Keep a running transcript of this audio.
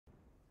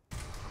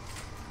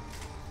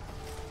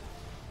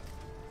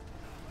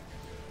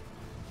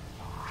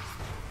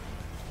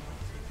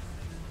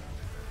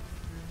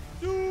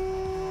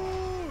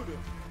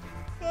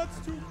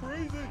It's too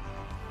crazy.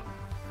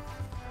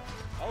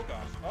 Oh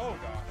gosh. Oh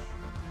gosh.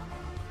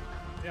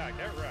 Yeah,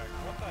 get wrecked.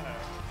 What the heck?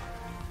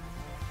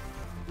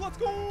 Let's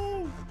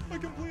go! I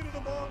completed a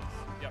box.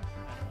 Yep.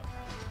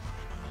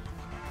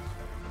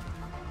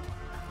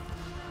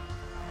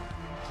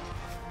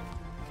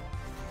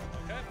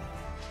 Okay.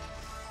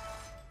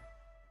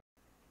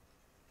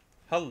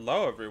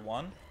 Hello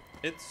everyone.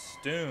 It's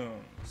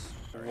Stoons.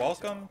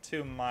 Welcome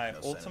to my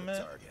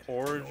Ultimate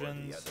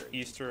Origins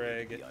Easter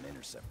egg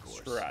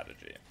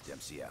strategy.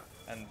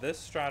 And this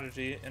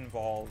strategy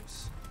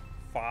involves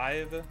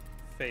 5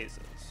 phases.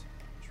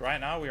 So right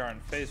now we are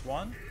in phase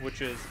 1, which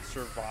is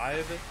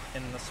survive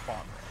in the spawn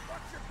room.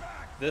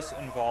 This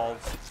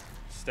involves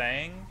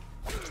staying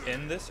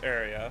in this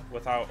area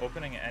without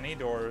opening any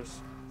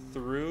doors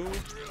through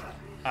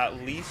at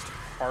least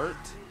part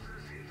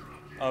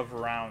of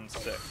round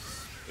 6.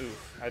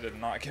 Oof, I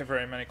did not get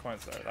very many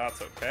coins there.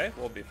 That's okay,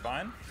 we'll be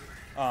fine.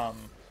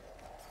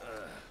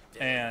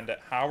 And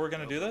how we're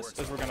gonna do this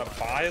is we're gonna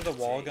buy the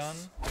wall gun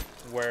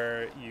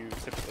where you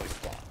typically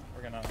spawn.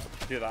 We're gonna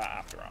do that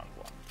after round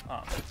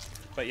 1.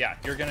 But yeah,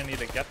 you're gonna need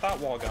to get that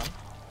wall gun,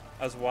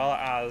 as well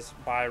as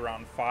by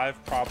round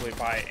 5, probably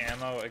buy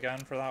ammo again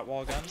for that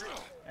wall gun.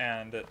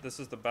 And this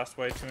is the best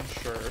way to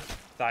ensure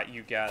that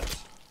you get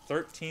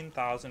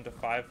 13,000 to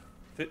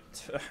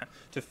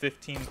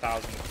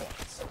 15,000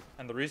 coins.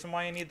 And the reason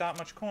why you need that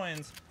much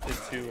coins is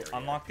to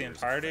unlock the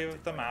entirety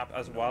of the map,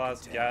 as well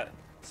as get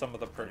some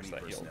of the perks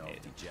that you'll need.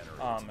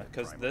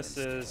 Because this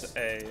is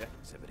a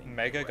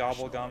Mega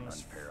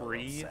Gobblegums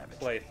free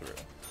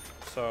playthrough.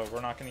 So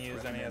we're not going to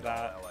use any of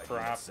that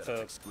crap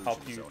to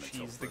help you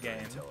cheese the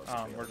game.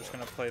 We're just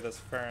going to play this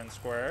fair and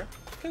square.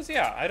 Because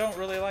yeah, I don't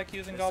really like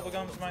using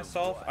gobblegums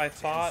myself. I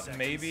thought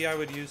maybe I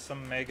would use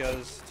some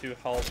megas to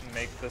help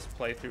make this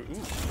playthrough,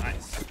 ooh,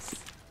 nice.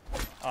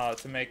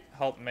 To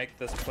help make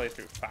this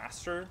playthrough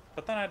faster.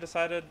 But then I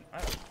decided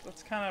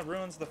that kind of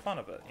ruins the fun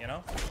of it, you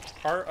know?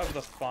 Part of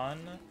the fun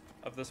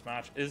of this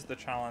match is the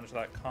challenge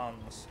that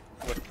comes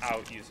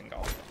without using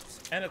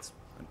gobblegums. And it's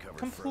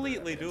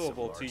completely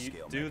doable to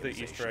do the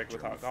Easter egg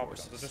without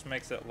gobblegums. It just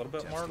makes it a little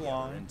bit more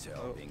long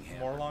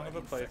of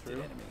a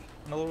playthrough,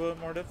 and a little bit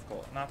more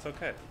difficult, and that's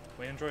okay.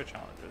 We enjoy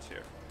challenges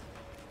here.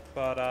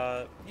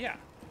 But yeah,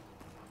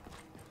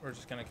 we're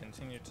just going to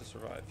continue to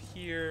survive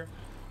here.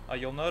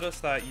 You'll notice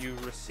that you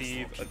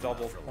receive a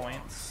double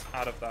points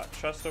out of that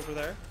chest over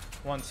there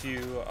once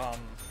you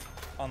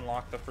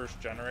unlock the first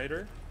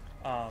generator.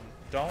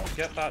 Don't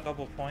get that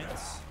double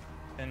points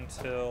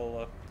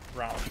until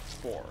round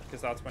 4,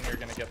 because that's when you're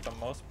going to get the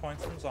most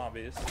points from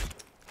zombies.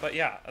 But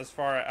yeah, as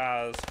far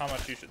as how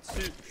much you should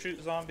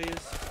shoot zombies,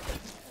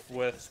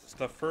 with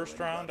the first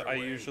round I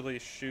usually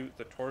shoot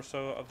the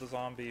torso of the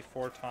zombie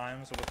 4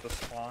 times with the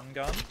spawn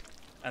gun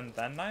and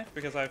then knife,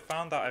 because I've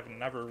found that I've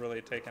never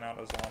really taken out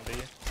a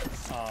zombie.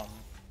 I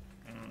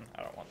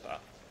don't want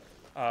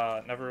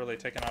that. Never really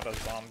taken out a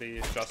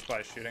zombie just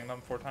by shooting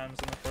them 4 times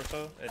in the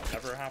torso. It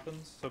never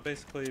happens. So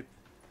basically,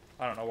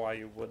 I don't know why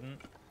you wouldn't.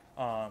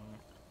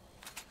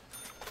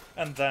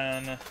 And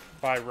then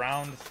by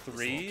round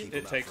 3,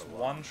 it takes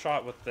 1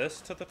 shot with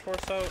this to the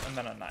torso and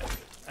then a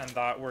knife. And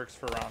that works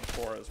for round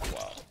 4 as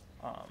well.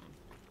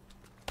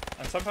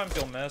 And sometimes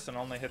you'll miss and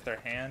only hit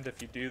their hand.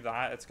 If you do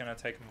that, it's going to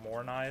take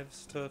more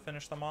knives to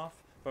finish them off.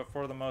 But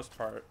for the most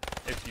part,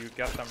 if you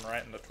get them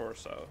right in the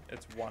torso,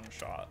 it's 1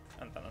 shot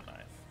and then a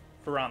knife.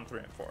 For round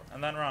 3 and 4.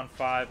 And then round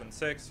 5 and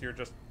 6, you're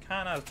just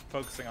kind of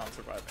focusing on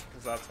surviving,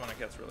 because that's when it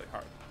gets really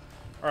hard.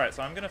 Alright,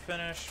 so I'm going to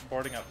finish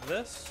boarding up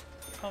this.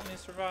 Help me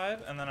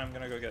survive, and then I'm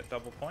gonna go get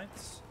double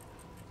points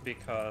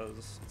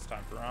because it's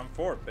time for round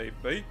 4,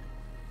 baby.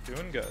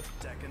 Doing good.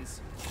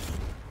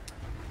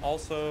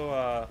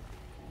 Also,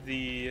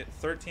 the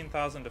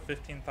 13,000 to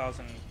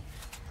 15,000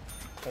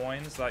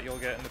 coins that you'll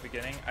get in the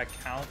beginning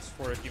accounts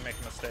for if you make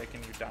a mistake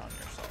and you down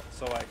yourself.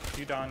 So like, if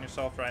you down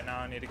yourself right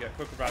now and need to get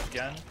quicker back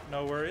again,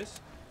 no worries.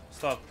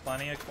 Still have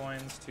plenty of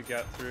coins to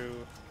get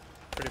through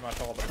pretty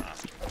much all the map.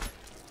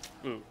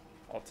 Ooh,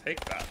 I'll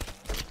take that.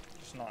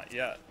 Just not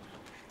yet.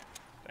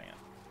 Dang it.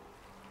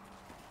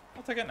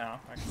 I'll take it now,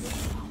 actually.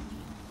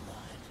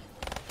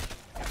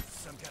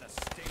 Some kind of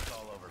stink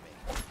all over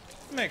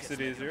me. Makes it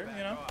easier,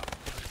 you know?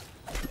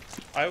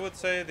 I would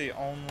say the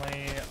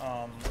only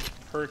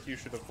perk you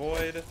should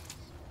avoid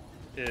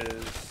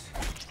is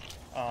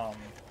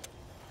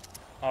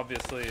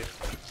obviously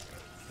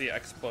the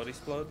explode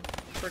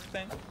perk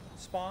thing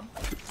spawn,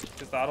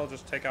 because that'll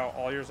just take out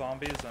all your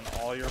zombies and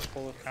all your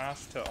pool of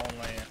cash to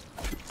only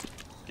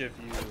give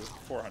you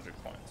 400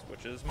 coins,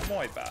 which is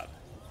muy bad.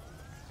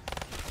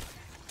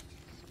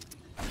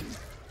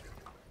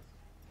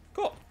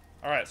 Cool.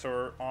 Alright, so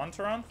we're on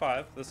to round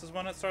 5. This is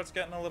when it starts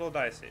getting a little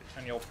dicey,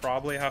 and you'll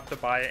probably have to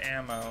buy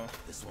ammo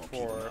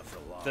for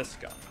this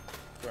gun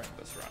during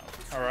this round.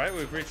 Alright,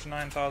 we've reached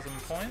 9,000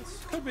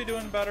 points. Could be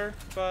doing better,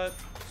 but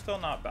still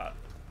not bad.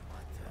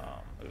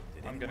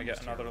 I'm gonna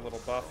get another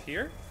little buff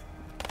here.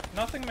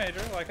 Nothing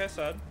major, like I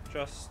said,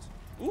 just...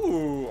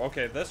 Ooh,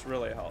 okay, this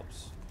really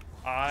helps.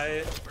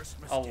 I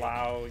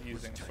allow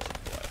using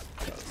swordplay,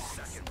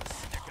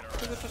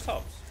 because it just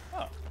helps.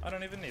 I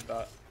don't even need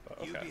that. But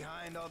okay. You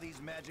behind all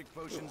these magic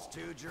potions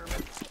too,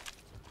 German?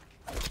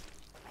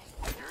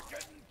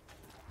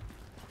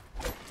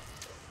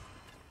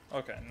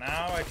 Okay,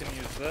 now I can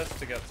use this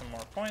to get some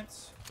more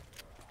points,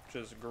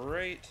 which is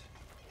great.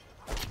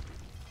 There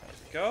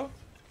we go.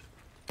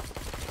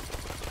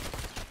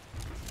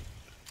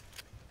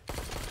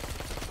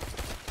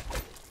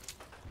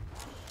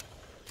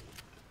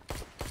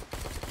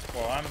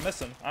 Well, I'm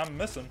missing. I'm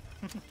missing.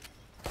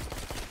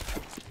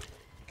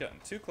 Getting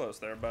too close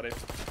there, buddy.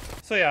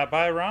 So yeah,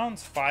 by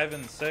rounds 5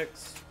 and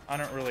 6, I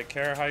don't really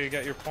care how you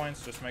get your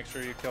points. Just make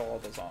sure you kill all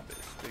the zombies,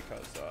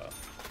 because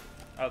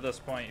at this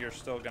point you're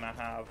still gonna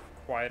have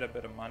quite a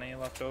bit of money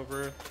left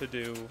over to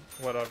do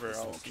whatever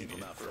else you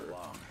need for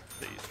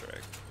the Easter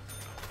egg.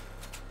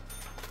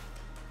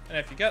 And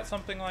if you get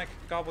something like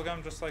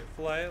gobblegum, just like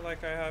fillet,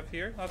 like I have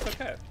here, that's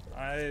okay.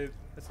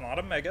 It's not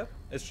a mega.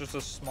 It's just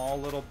a small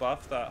little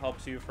buff that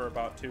helps you for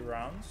about 2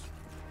 rounds.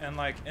 And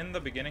like in the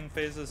beginning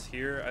phases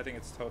here, I think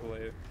it's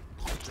totally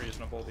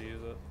reasonable to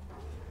use it.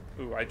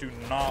 Ooh, I do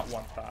not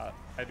want that.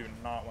 I do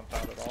not want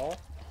that at all.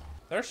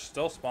 They're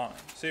still spawning.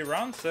 See,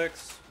 round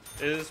 6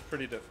 is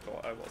pretty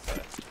difficult, I will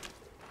say.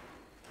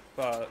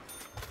 But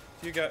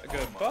if you get a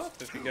good buff,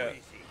 if you get...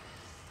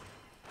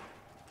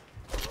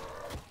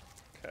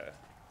 Okay.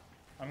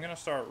 I'm gonna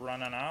start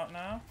running out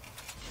now.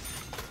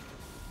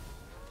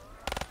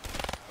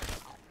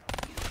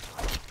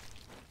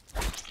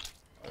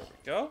 There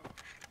we go.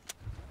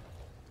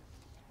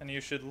 And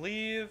you should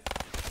leave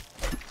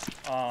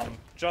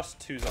just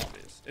 2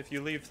 zombies. If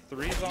you leave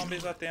 3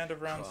 zombies at the end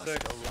of round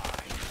 6,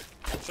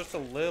 it's just a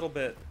little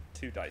bit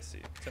too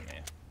dicey to me.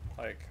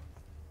 Like,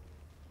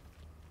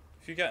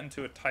 if you get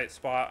into a tight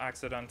spot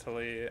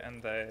accidentally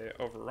and they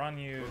overrun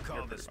you, you're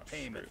pretty much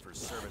screwed. For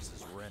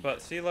services rendered.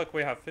 But see, look,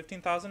 we have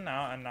 15,000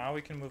 now, and now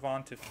we can move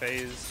on to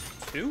phase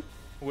 2,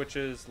 which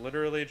is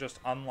literally just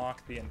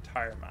unlock the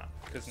entire map.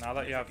 Because now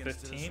that you have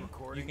 15,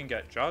 you can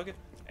get Jug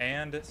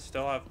and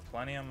still have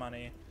plenty of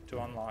money to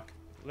unlock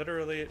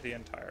literally the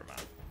entire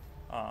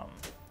map.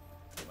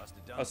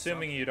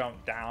 Assuming you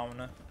don't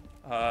down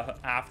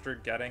after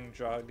getting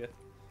Jug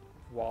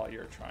while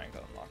you're trying to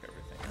unlock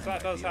everything. So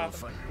that does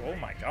happen. Oh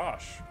my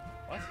gosh.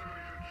 What?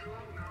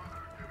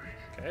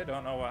 Okay,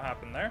 don't know what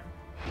happened there,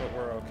 but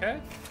we're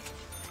okay.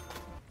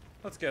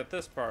 Let's get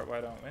this part, why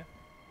don't we?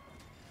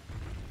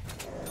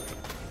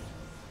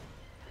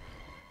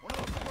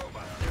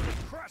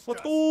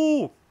 Let's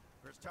go!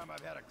 First time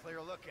I've had a clear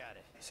look at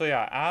it. So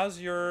yeah,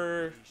 as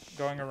you're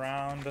going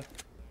around,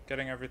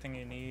 getting everything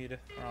you need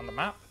around the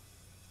map,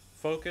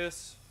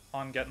 focus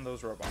on getting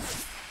those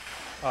robots.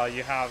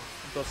 You have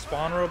the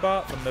spawn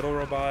robot, the middle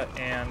robot,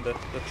 and the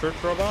church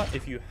robot.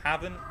 If you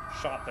haven't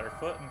shot their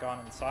foot and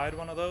gone inside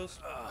one of those,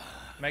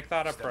 make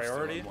that a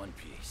priority,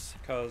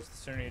 because the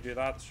sooner you do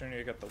that, the sooner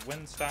you get the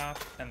wind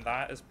staff, and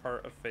that is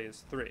part of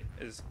phase 3,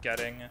 is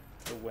getting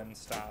the wind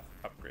staff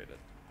upgraded.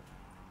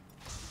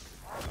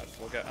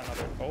 We'll get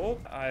another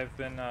gold. I've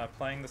been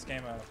playing this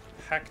game a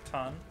heck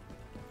ton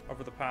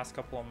over the past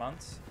couple of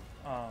months.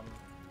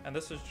 And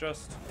this is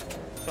just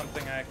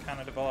something I kind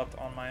of developed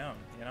on my own,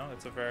 you know?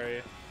 It's a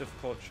very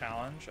difficult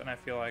challenge, and I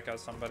feel like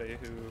as somebody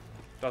who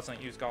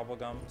doesn't use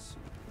gobblegums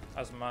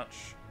as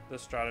much,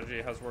 this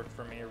strategy has worked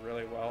for me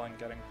really well in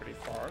getting pretty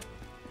far.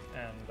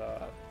 And,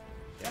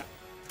 yeah.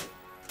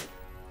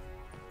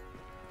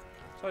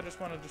 So I just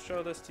wanted to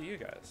show this to you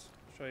guys,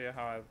 show you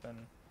how I've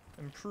been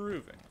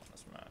improving on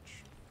this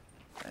match.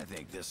 I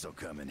think this'll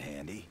come in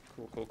handy.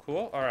 Cool, cool,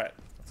 cool. Alright,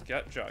 let's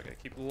get Jug. I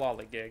keep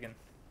lollygagging.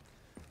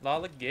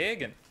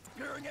 Lollygagging.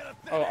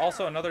 Oh,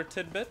 also another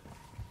tidbit.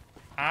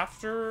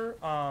 After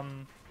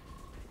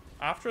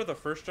the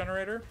first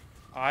generator,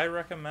 I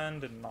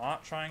recommend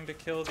not trying to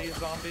kill these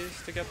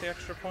zombies to get the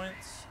extra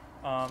points.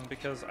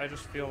 Because I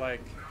just feel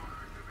like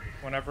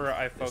whenever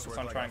I focus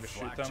on trying to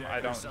shoot them,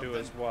 I don't do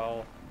as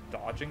well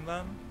dodging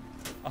them.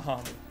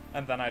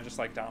 And then I just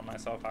like down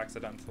myself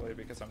accidentally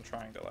because I'm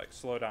trying to like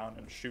slow down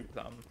and shoot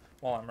them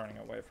while I'm running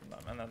away from them,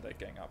 and then they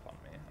gang up on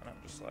me, and I'm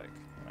just like,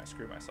 and I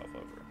screw myself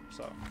over.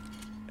 So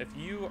if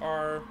you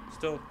are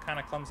still kind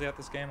of clumsy at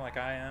this game like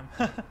I am,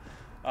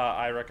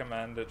 I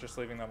recommend just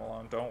leaving them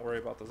alone. Don't worry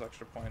about those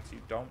extra points.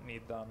 You don't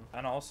need them.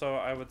 And also,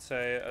 I would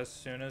say as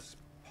soon as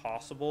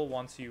possible,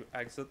 once you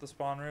exit the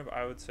spawn room,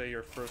 I would say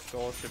your first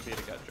goal should be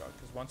to get Jugged,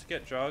 because once you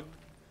get Jugged,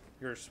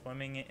 you're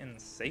swimming in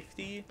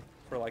safety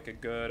for like a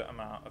good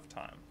amount of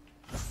time.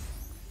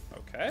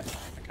 Okay,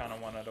 I kind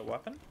of wanted a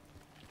weapon,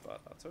 but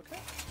that's okay.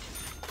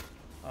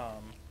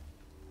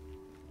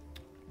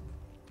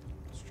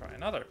 Let's try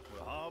another.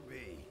 Well, I'll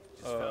be.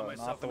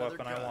 Not the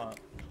weapon I want,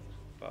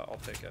 but I'll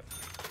take it.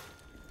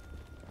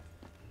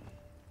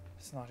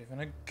 It's not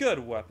even a good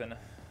weapon.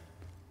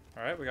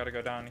 Alright, we gotta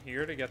go down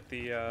here to get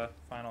the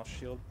final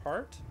shield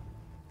part.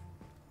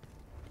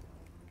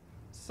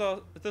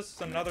 So, this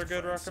is another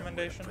good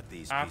recommendation.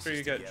 After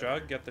you get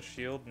Jug, get the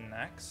shield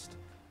next.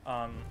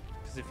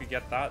 Because if you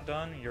get that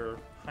done, your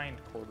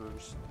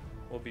hindquarters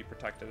will be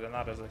protected, and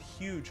that is a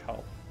huge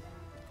help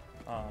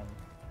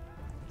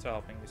to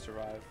helping you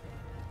survive.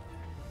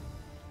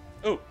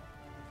 Oh!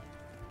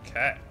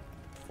 Okay.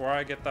 Before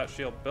I get that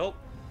shield built,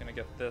 I'm gonna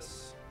get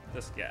this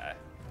guy.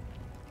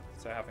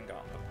 So I haven't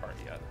gotten the part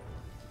yet.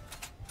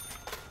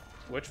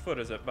 Which foot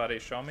is it, buddy?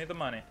 Show me the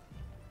money.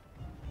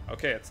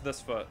 Okay, it's this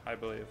foot, I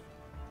believe.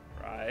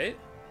 Right?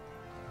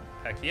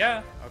 Heck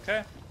yeah.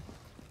 Okay.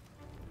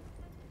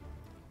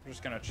 I'm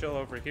just gonna chill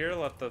over here,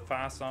 let the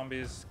fast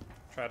zombies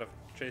try to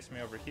chase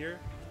me over here.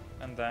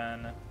 And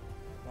then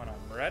when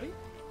I'm ready,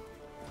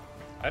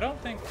 I don't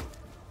think...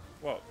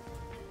 Whoa.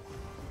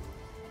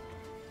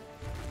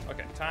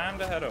 Okay, time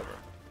to head over.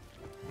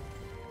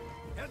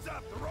 Heads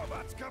up, the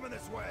robot's coming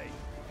this way.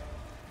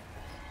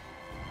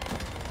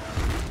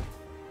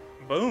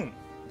 Boom.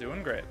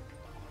 Doing great.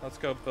 Let's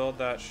go build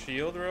that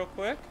shield real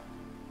quick.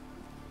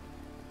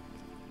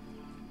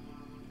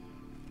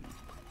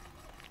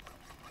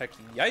 Heck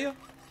yeah.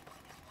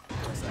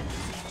 Looks like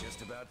this is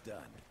just about done.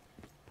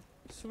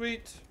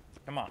 Sweet.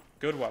 Come on.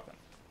 Good weapon.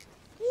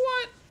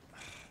 What?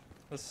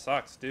 This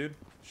sucks, dude.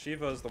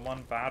 Shiva is the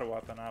one bad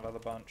weapon out of the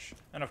bunch.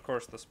 And of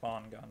course the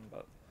spawn gun,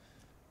 but...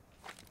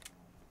 What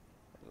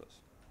is this?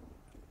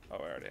 Oh,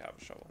 I already have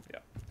a shovel. Yeah.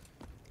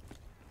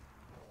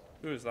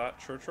 Who is that?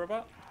 Church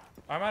robot?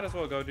 I might as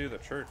well go do the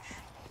church.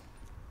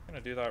 I'm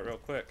gonna do that real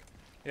quick.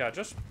 Yeah,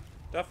 just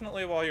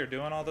definitely while you're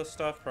doing all this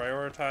stuff,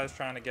 prioritize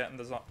trying to get in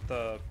the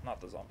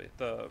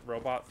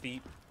robot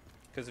feet.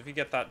 Because if you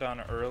get that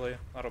done early,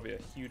 that'll be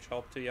a huge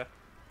help to you.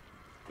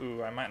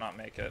 Ooh, I might not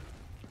make it.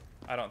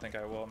 I don't think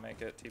I will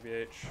make it,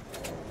 TBH.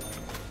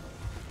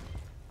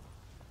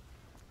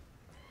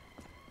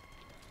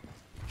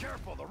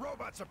 Careful, the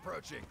robot's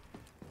approaching.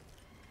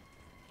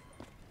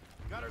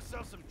 Got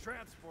ourselves some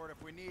transport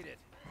if we need it.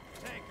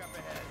 Tank up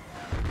ahead.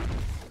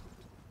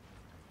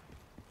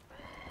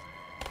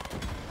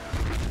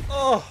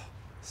 Oh,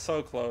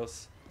 so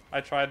close.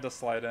 I tried to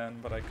slide in,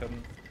 but I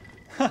couldn't.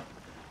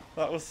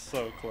 That was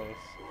so close.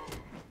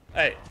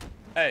 Hey,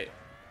 hey.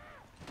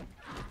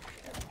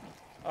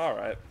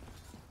 Alright.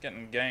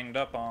 Getting ganged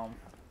up on.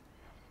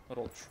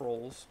 Little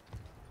trolls.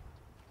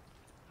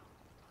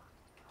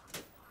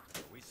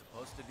 We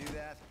supposed to do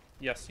that?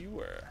 Yes, you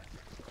were.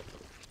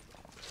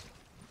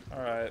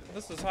 Alright,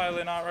 this is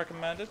highly not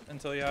recommended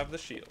until you have the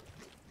shield.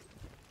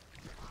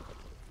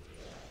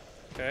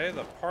 Okay,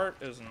 the part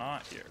is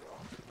not here.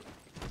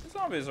 The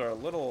zombies are a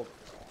little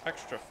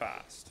extra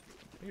fast.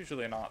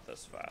 Usually not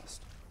this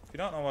fast. If you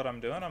don't know what I'm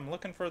doing, I'm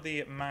looking for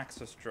the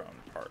Maxis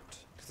drone part.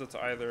 Because it's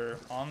either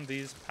on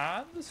these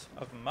paths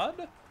of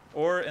mud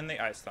or in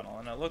the ice tunnel.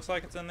 And it looks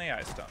like it's in the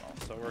ice tunnel.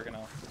 So we're going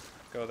to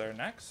go there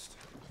next.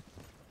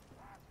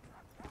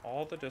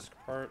 All the disc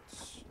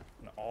parts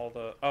and all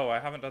the... Oh, I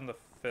haven't done the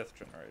 5th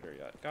generator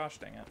yet. Gosh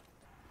dang it.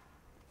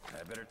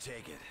 I better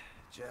take it,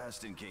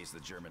 just in case the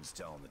German's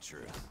telling the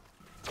truth.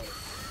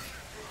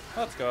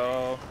 Let's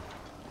go.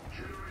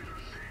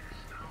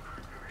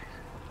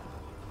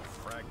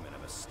 Fragment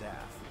of a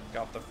staff.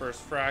 Got the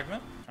first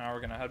fragment. Now we're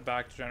going to head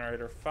back to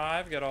generator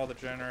 5, get all the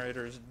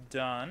generators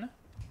done.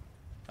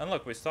 And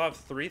look, we still have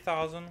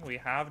 3,000. We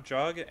have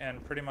Jug,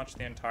 and pretty much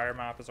the entire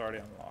map is already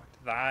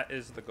unlocked. That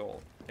is the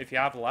goal. If you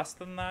have less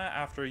than that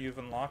after you've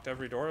unlocked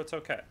every door, it's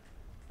okay.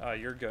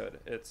 You're good.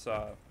 It's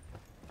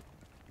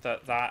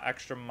that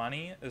extra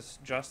money is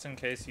just in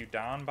case you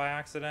down by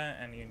accident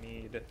and you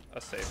need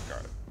a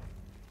safeguard.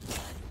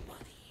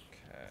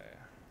 Okay.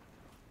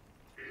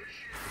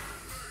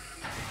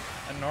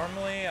 And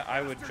normally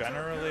I would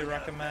generally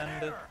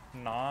recommend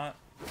not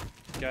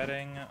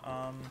getting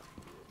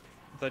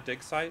the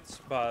dig sites,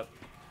 but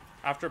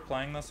after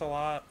playing this a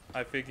lot,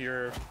 I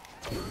figure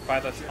by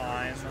the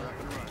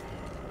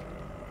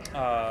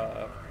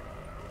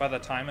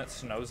time it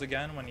snows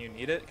again when you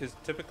need it, because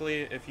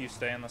typically if you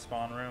stay in the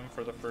spawn room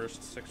for the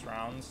first 6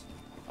 rounds,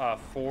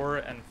 4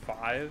 and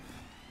 5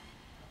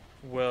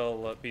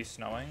 will be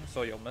snowing,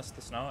 so you'll miss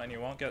the snow, and you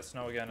won't get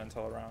snow again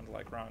until around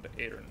round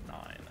 8 or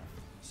 9.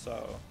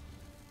 So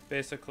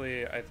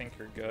basically I think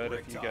you're good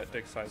if you get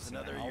dig sites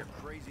now,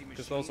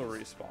 because those will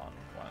respawn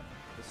when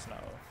the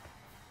snow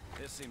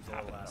This seems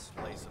like the last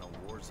place in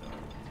a war zone.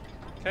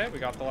 Okay, we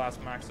got the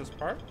last Maxis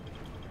part.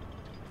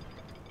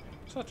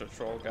 Such a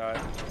troll guy.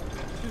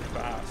 Too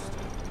fast.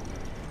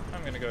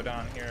 I'm gonna go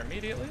down here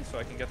immediately so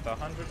I can get the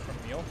 100 from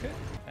Mule Kit.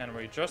 And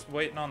we're just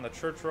waiting on the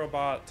church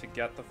robot to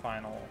get the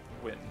final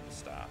wind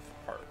staff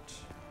part.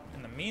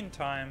 In the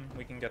meantime,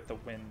 we can get the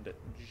wind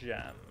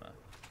gem.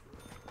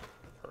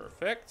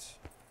 Perfect.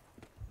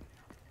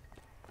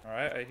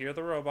 Alright, I hear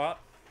the robot.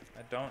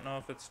 I don't know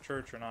if it's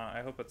church or not.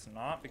 I hope it's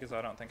not, because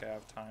I don't think I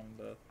have time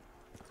to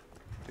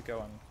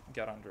go and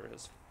get under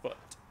his foot.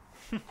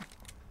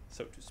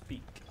 So to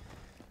speak.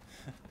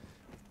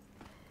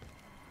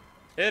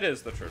 It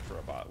is the church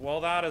robot. Well,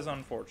 that is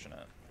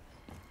unfortunate.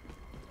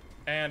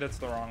 And it's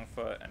the wrong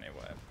foot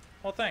anyway.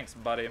 Well, thanks,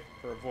 buddy,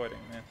 for avoiding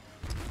me.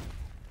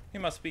 He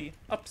must be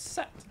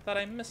upset that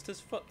I missed his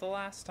foot the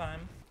last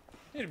time.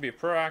 You need to be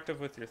proactive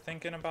with your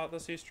thinking about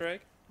this Easter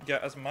egg.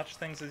 Get as much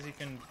things as you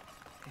can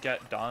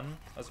get done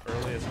as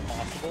early as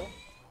possible.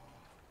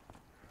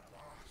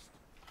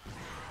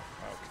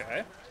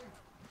 Okay.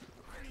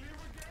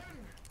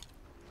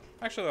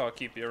 Actually, I'll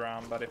keep you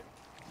around, buddy.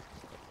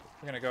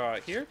 We're gonna go out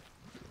here,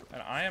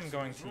 and I am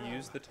going to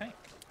use the tank.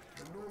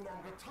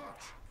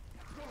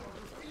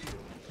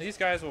 These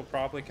guys will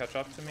probably catch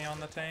up to me on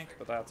the tank,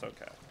 but that's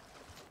okay.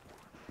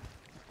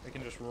 We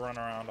can just run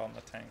around on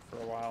the tank for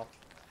a while.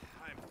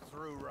 I'm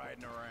through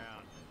riding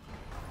around.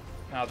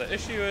 Now the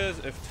issue is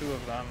if two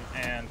of them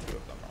and two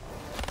of them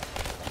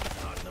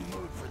are. Not in the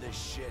mood for this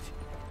shit.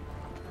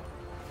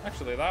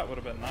 Actually, that would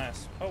have been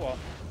nice. Oh well.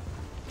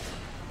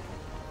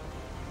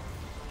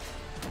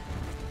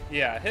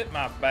 Yeah, hit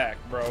my back,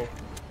 bro.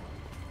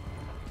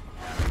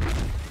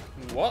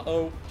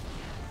 Whoa.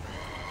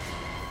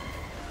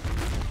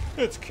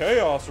 It's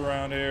chaos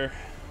around here.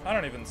 I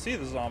don't even see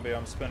the zombie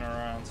I'm spinning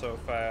around so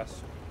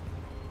fast.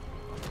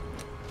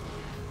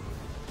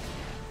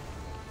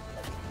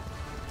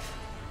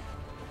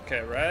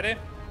 Okay, ready?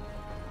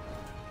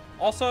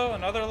 Also,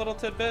 another little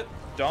tidbit.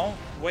 Don't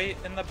wait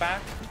in the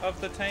back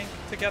of the tank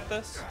to get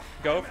this.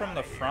 Go from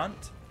the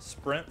front,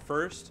 sprint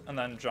first, and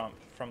then jump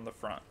from the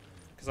front.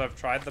 Because I've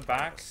tried the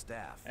back,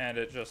 and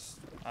it just,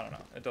 I don't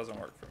know, it doesn't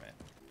work for me.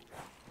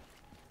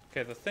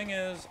 Okay, the thing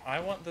is,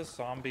 I want this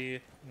zombie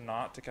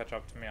not to catch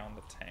up to me on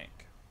the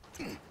tank.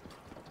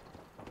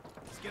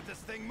 Let's get this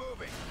thing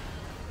moving.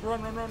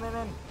 Run, run, run, run,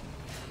 run.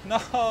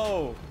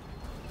 No!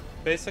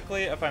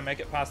 Basically, if I make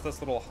it past this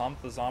little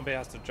hump, the zombie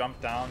has to jump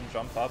down,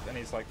 jump up, and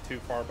he's like too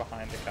far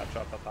behind to catch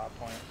up at that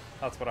point.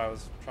 That's what I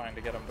was trying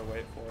to get him to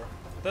wait for.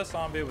 This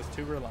zombie was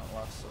too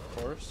relentless,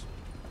 of course.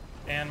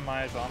 And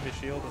my zombie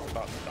shield is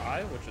about to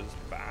die, which is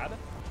bad.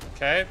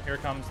 Okay, here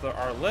comes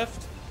our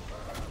lift.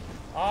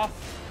 Off.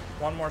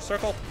 One more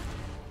circle.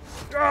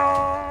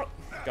 Ah!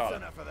 Got it.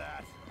 Enough of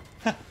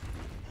that.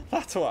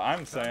 That's what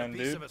I'm saying,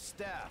 Piece dude. of a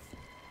staff.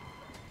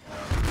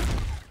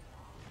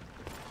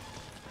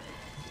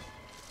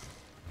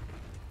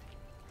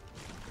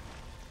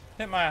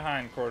 Hit my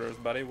hindquarters,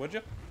 buddy, would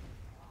you?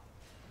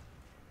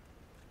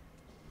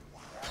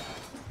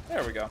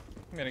 There we go.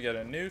 I'm gonna get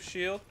a new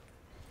shield.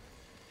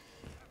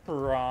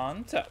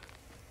 Pronto.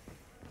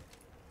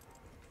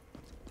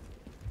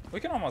 We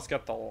can almost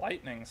get the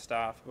lightning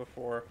staff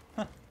before.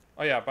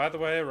 Oh yeah, by the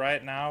way,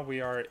 right now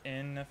we are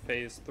in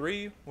phase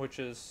 3, which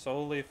is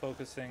solely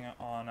focusing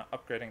on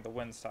upgrading the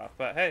wind staff.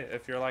 But hey,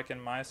 if you're like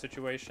in my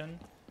situation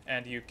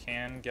and you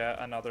can get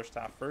another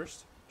staff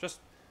first,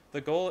 just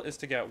the goal is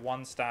to get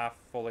one staff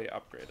fully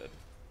upgraded.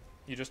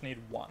 You just need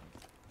one.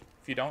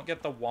 If you don't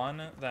get the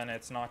one, then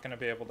it's not going to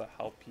be able to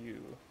help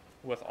you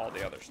with all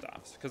the other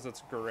staffs, because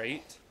it's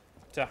great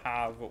to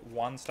have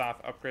one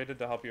staff upgraded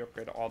to help you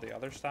upgrade all the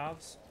other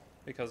staffs,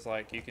 because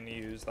like you can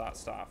use that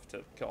staff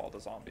to kill all the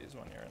zombies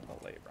when you're in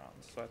the late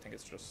rounds. So I think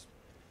it's just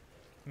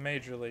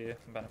majorly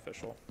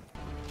beneficial.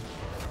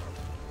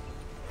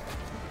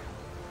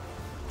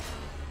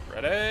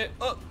 Ready?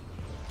 Oh,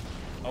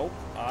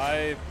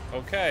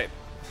 okay.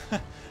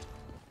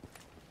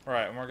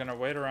 Alright, and we're gonna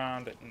wait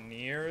around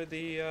near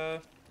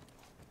the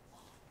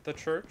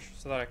church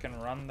so that I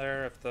can run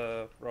there if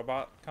the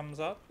robot comes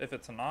up. If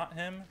it's not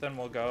him, then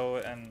we'll go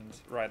and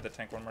ride the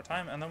tank one more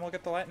time, and then we'll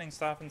get the lightning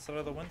staff instead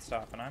of the wind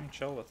staff, and I'm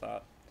chill with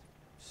that.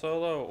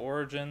 Solo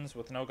Origins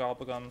with no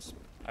gobblegums,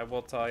 I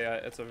will tell you,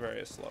 it's a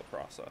very slow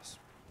process.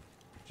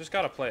 Just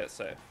gotta play it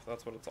safe.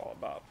 That's what it's all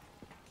about.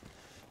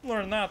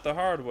 Learned that the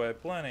hard way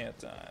plenty of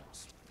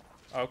times.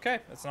 Okay,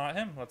 it's not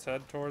him. Let's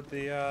head toward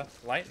the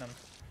lightning.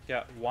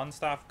 Get one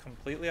staff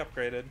completely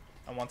upgraded,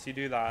 and once you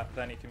do that,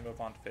 then you can move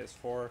on to phase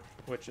 4,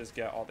 which is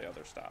get all the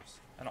other staffs.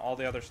 And all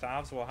the other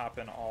staffs will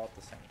happen all at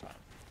the same time.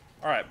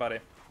 Alright, buddy.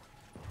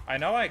 I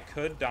know I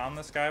could down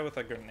this guy with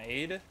a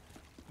grenade,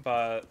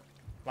 but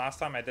last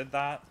time I did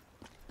that,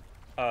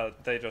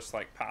 they just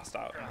like passed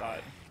out and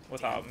died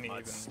without me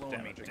even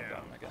damaging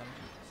them again.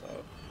 So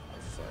I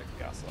was just like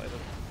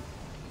gaslighted.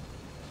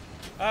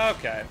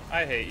 Okay,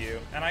 I hate you.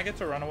 And I get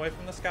to run away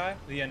from this guy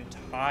the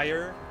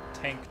entire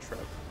tank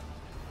trip.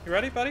 You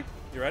ready, buddy?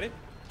 You ready?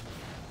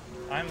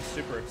 I'm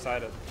super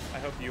excited. I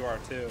hope you are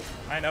too.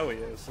 I know he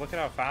is. Look at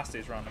how fast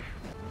he's running.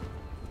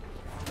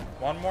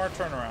 One more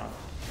turnaround.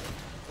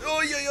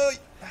 Oh, yeah.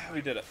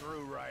 We did it.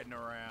 Through riding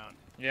around.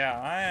 Yeah,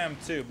 I am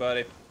too,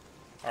 buddy.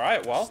 All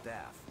right, well.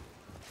 Staff.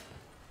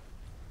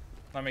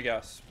 Let me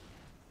guess.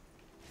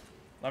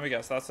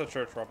 That's the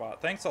church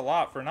robot. Thanks a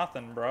lot for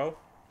nothing, bro.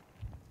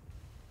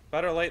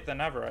 Better late than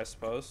never, I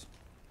suppose.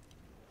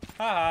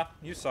 Haha,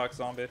 you suck,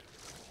 zombie.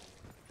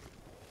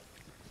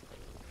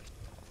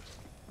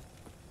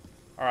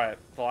 Alright,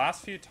 the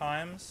last few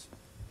times,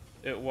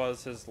 it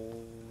was his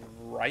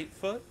right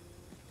foot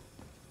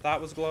that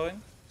was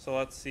glowing. So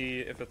let's see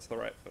if it's the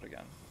right foot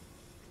again.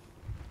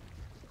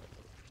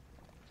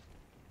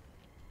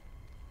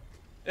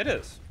 It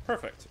is.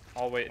 Perfect.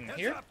 I'll wait in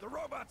here. Up, the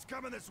robot's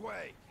coming this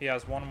way. He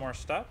has one more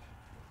step.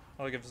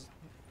 That'll give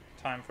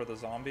time for the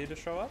zombie to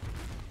show up.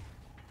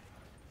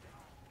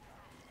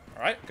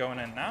 Alright, going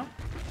in now.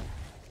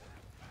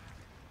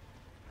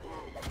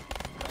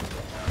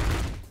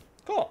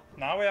 Cool.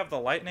 Now we have the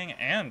lightning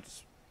and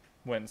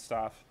wind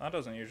staff. That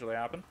doesn't usually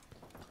happen.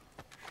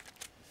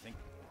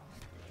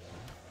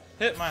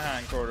 Hit my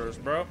hindquarters,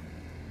 bro.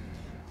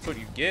 That's what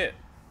you get.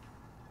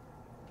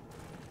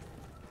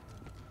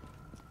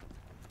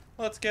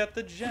 Let's get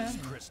the gem.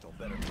 This crystal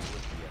better be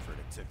worth the effort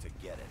it took to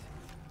get it.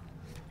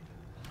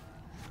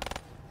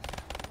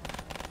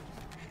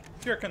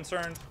 If you're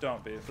concerned,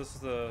 don't be. This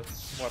is the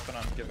weapon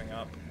I'm giving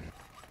up.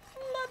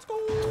 Let's go!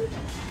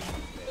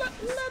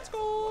 Let's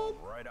go!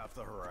 Right off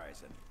the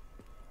horizon.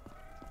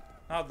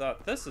 Now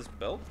that this is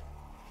built,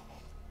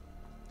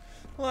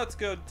 let's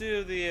go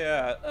do the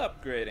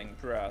upgrading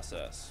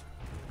process.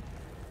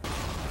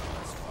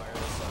 Let's fire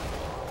this up.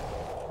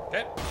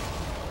 Okay.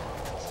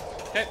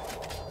 Okay.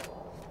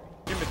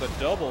 Give me the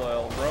double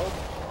L, bro.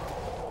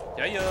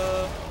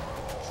 Yeah.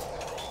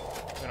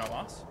 Uno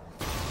mas.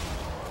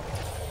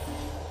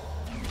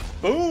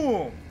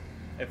 Boom!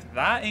 If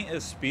that ain't a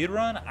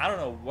speedrun, I don't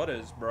know what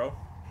is, bro.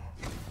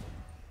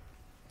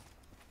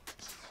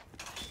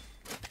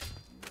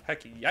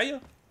 Heck yeah.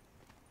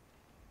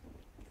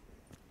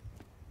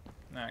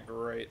 Nah,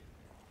 great.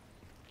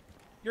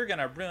 You're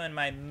gonna ruin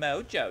my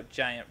mojo,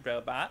 giant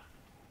robot.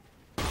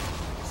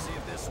 See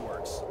if this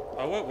works.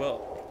 Oh, it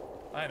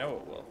will. I know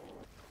it will.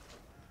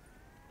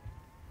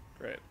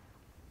 Great.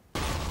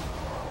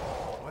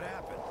 What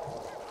happened?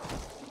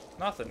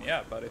 Nothing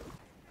yet, buddy.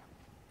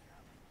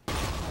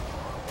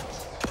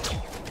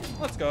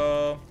 Let's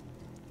go.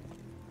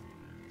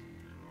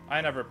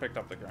 I never picked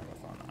up the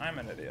gramophone. I'm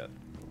an idiot.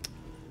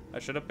 I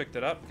should have picked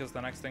it up because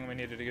the next thing we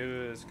needed to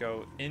do is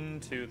go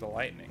into the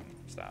lightning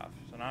staff.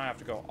 So now I have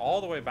to go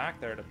all the way back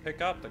there to pick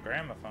up the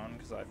gramophone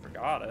because I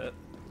forgot it.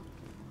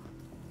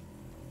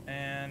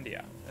 And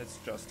yeah, it's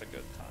just a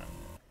good time.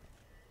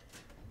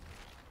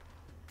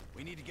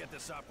 We need to get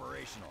this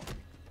operational.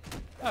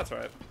 That's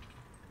right.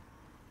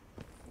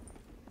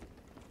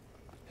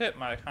 Hit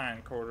my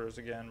hindquarters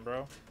again,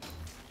 bro.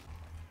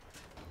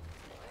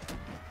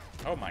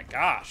 Oh my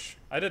gosh.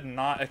 I did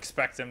not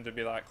expect him to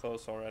be that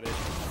close already.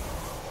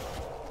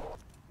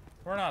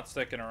 We're not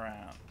sticking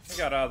around. We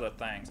got other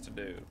things to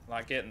do,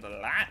 like getting the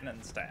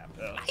lightning staff.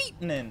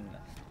 Lightning!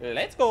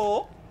 Let's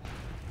go!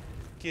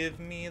 Give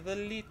me the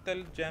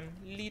little gem,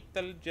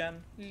 little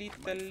gem,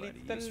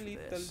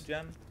 little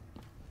gem.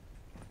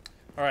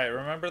 Alright,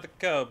 remember the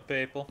code,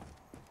 people.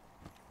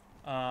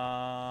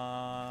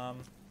 1,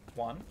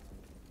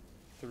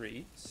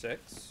 3,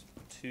 6,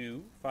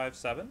 2, 5,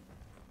 7.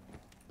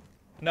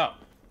 No,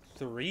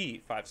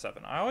 3, 5,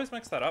 7. I always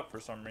mix that up for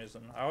some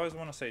reason. I always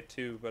want to say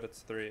 2, but it's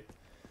 3.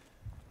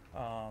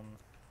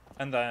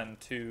 And then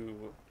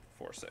 2,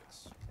 4,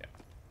 6. Yeah.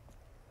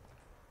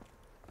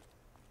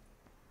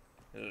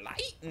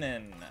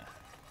 Lightning.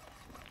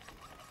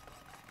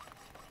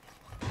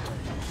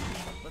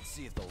 Let's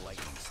see if the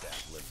lightning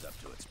staff lived up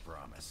to its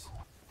promise.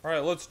 All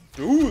right, let's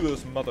do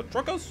this, mother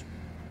truckers.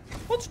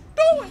 Let's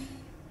do it.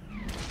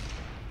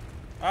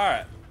 All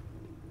right.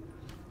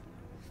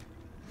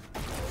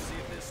 Let's see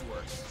if this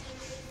works.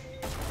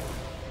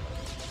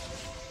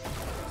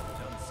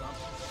 Done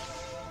something.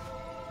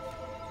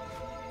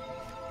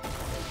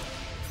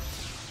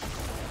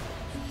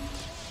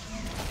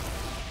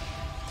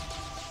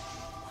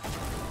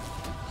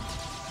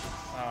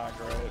 Ah,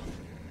 great.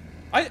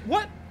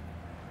 What?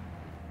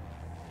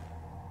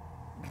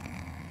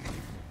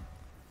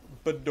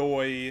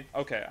 Badoy.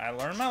 Okay, I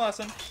learned my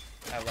lesson.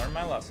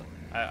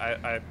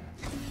 I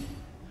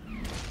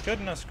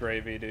Goodness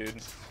gravy,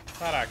 dude.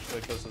 That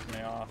actually pisses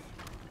me off.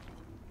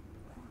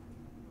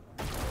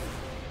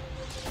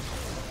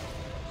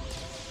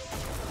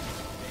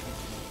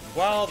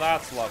 Well,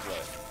 that's lovely.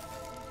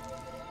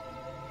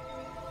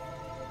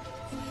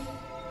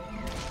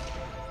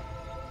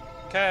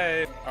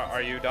 Okay,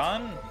 are you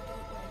done?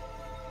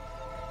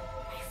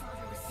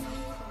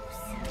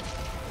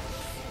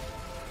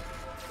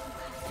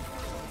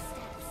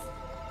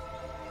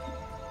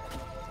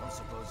 Don't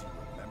suppose you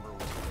remember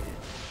what you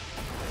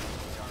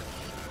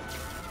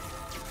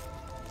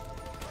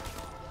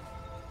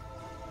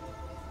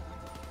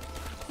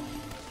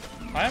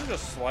did. I am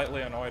just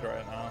slightly annoyed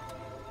right now.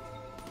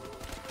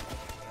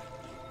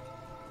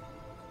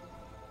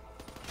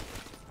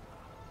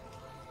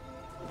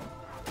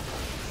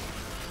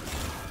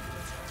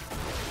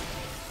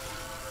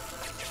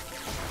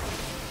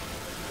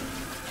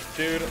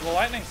 Dude, the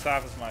lightning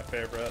staff is my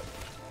favorite.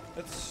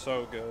 It's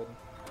so good.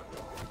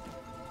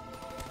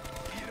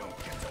 You don't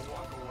get to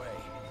walk away.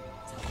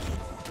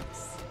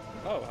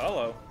 Oh,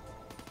 hello.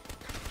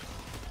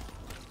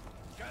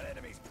 Got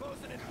enemies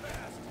closing in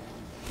fast.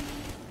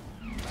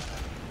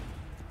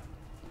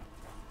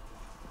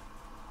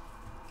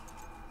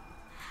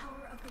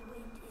 Power of the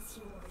wind is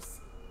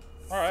yours.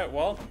 Alright,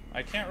 well,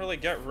 I can't really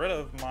get rid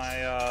of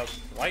my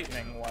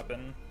lightning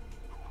weapon.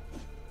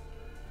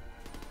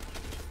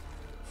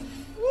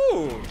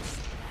 Woo!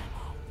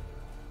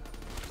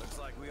 Looks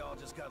like we all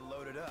just got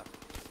loaded up.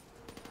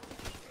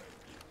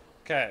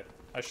 Okay,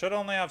 I should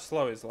only have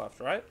slowies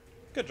left, right?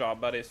 Good job,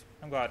 buddies.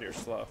 I'm glad you're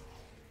slow.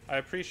 I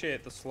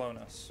appreciate the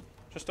slowness.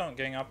 Just don't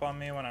gang up on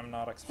me when I'm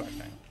not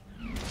expecting.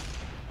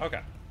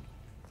 Okay.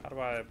 How do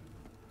I...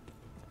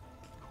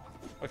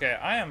 Okay,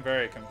 I am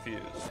very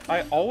confused.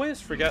 I always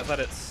forget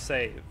that it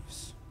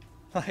saves.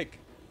 Like...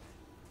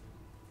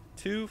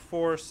 2,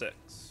 4,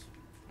 6.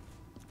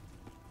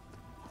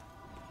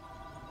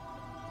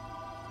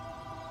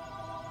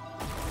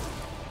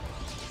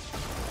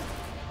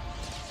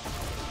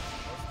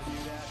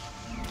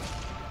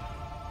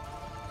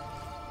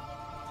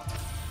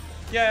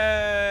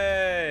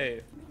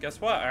 Yay!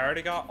 Guess what? I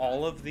already got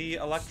all of the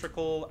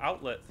electrical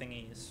outlet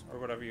thingies, or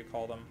whatever you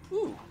call them.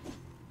 Ooh.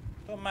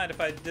 Don't mind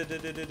if I do.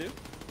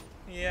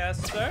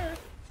 Yes, sir.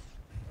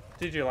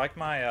 Did you like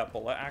my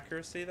bullet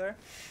accuracy there?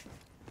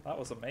 That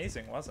was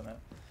amazing, wasn't it?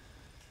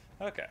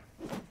 Okay.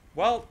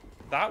 Well,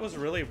 that was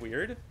really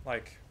weird.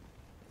 Like,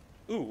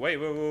 ooh, wait.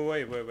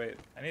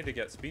 I need to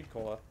get speed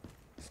cola.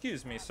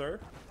 Excuse me, sir.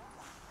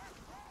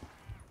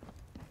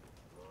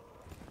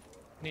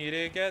 Need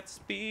to get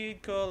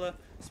speed cola.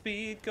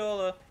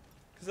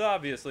 Because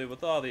obviously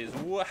with all these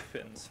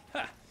weapons,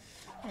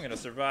 I'm gonna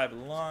survive a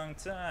long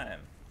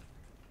time.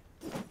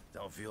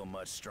 Don't feel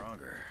much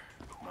stronger.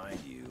 Mind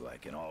you, I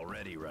can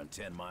already run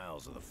 10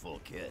 miles with a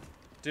full kit.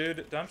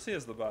 Dude, Dempsey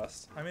is the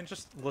best. I mean,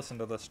 just listen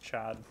to this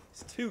Chad.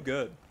 He's too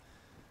good.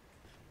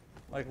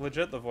 Like,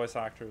 legit, the voice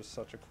actor is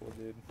such a cool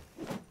dude.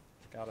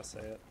 Gotta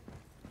say it.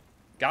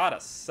 Gotta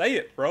say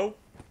it, bro.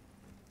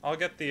 I'll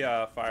get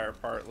the fire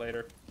part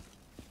later.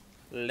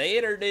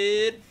 Later,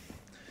 dude.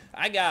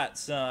 I got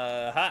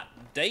some hot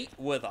date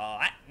with a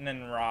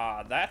lightning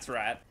rod. That's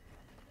right.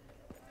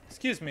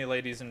 Excuse me,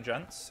 ladies and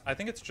gents. I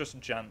think it's just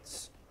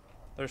gents.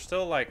 They're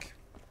still like...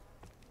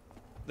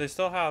 They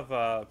still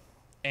have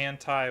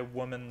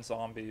anti-woman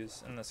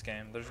zombies in this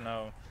game. There's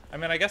no... I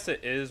mean, I guess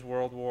it is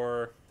World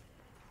War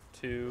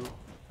II,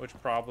 which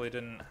probably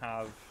didn't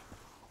have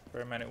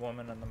very many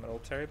women in the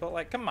military. But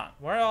like, come on.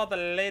 Where are all the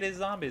lady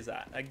zombies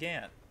at?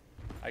 Again.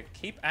 I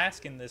keep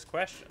asking this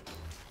question.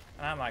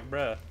 And I'm like,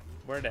 bruh,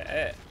 where they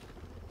at?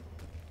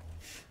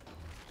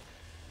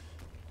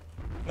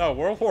 No,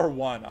 World War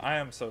I. I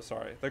am so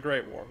sorry. The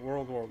Great War.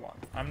 World War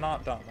I. I'm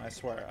not dumb, I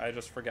swear. I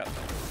just forget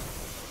things.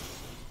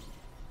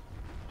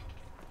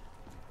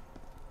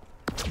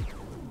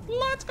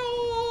 Let's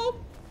go!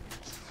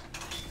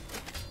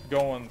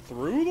 Going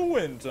through the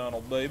wind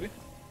tunnel, baby.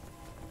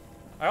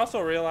 I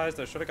also realized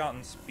I should have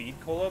gotten speed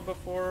cola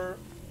before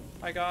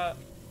I got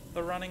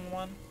the running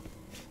one.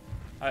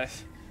 I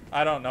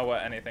don't know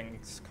what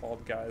anything's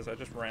called, guys. I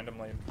just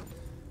randomly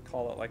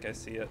call it like I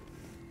see it.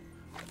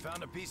 I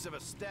found a piece of a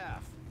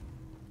staff.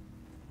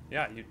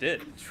 Yeah, you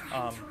did. I'm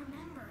trying to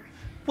remember.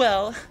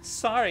 Well,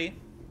 sorry.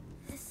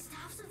 The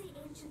staffs of the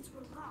ancients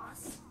were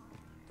lost.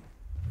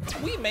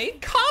 We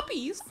made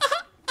copies.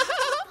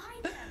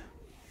 Find them.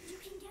 You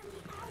can get me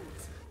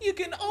out. You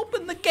can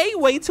open the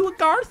gateway to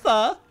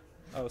Agartha.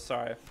 Oh,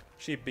 sorry.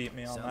 She beat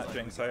me on Sounds that like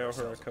jinx. we I got owe her a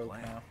ourselves a Coke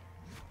plan. now.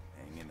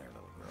 Hang in there,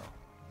 little girl.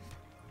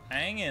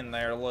 Hang in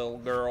there, little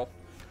girl.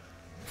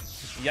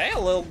 Yeah,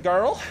 little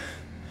girl.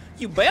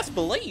 You best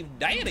believe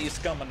Daddy's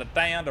coming to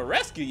town to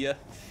rescue you.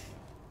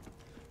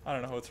 I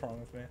don't know what's wrong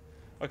with me.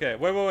 Okay,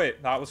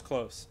 wait. That was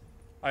close.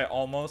 I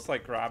almost,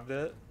 like, grabbed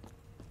it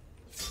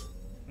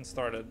and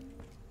started.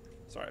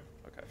 Sorry.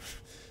 Okay.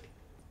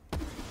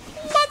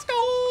 Let's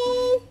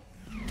go!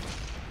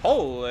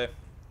 Holy.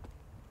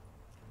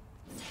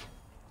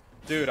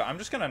 Dude, I'm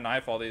just gonna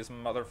knife all these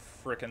mother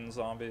frickin'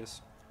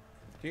 zombies.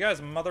 Do you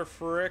guys mother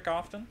frick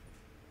often?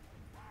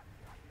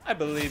 I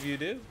believe you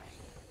do.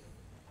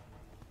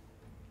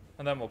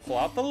 And then we'll pull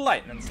out the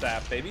lightning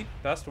staff, baby.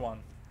 Best one.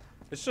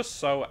 It's just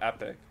so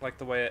epic. Like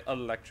the way it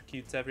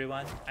electrocutes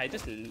everyone. I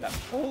just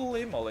love.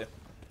 Holy moly.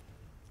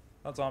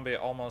 That zombie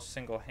almost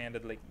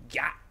single-handedly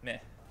got me.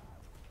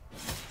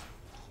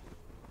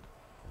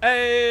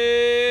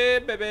 Hey,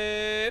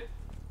 baby.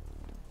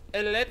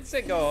 Let's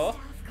go.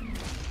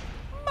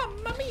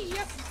 Mamma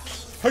mia.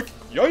 Heck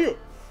yeah.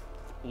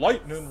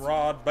 Lightning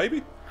rod,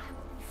 baby.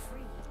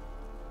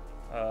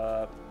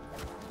 Oh,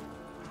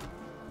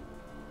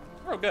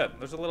 good.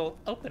 There's a little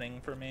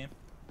opening for me.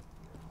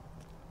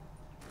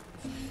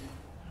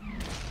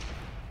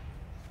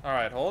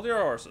 Alright, hold your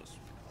horses.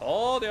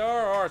 Hold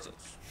your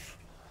horses.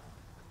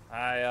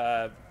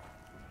 That's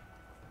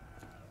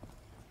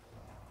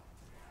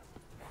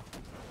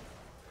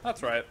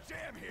right.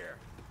 Jam here.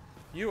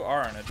 You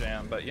are in a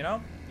jam, but you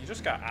know, you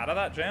just got out of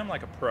that jam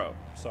like a pro,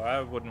 so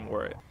I wouldn't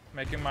worry.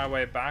 Making my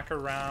way back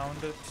around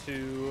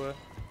to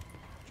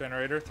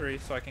generator 3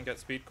 so I can get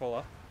speed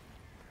cola.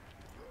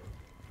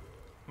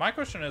 My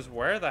question is,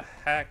 where the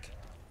heck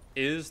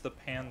is the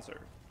Panzer?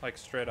 Like,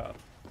 straight up.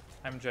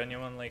 I'm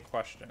genuinely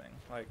questioning.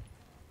 Like,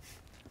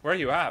 where are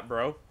you at,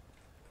 bro?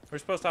 We're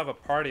supposed to have a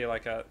party,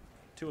 like, at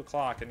 2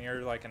 o'clock, and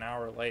you're, like, an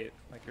hour late.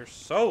 Like, you're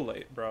so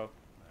late, bro.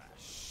 Ah,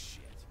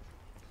 shit.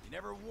 You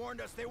never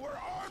warned us they were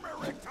armor,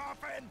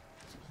 Richtofen!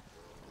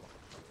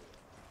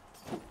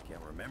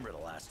 Can't remember the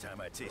last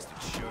time I tasted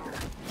sugar.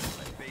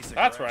 My basic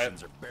That's right.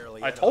 rations are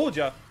barely I told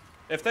ya.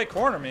 If they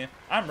corner me,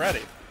 I'm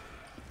ready.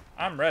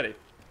 I'm ready.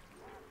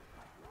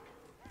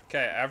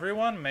 Okay,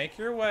 everyone make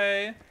your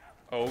way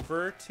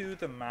over to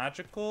the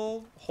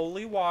magical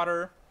holy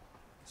water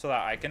so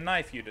that I can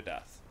knife you to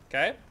death,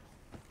 okay?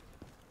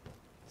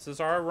 This is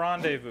our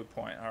rendezvous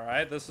point,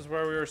 alright? This is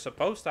where we were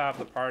supposed to have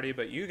the party,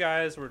 but you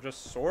guys were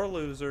just sore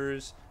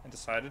losers and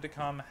decided to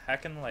come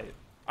heckin' late.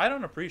 I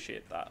don't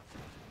appreciate that.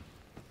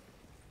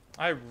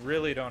 I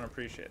really don't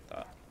appreciate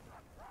that.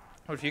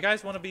 But if you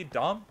guys want to be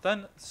dumb,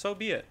 then so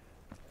be it,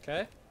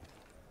 okay?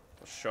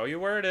 I'll show you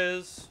where it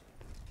is.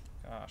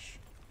 Gosh.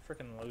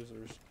 Freaking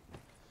losers.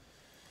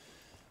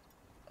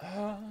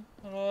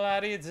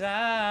 La-di-da-da-da.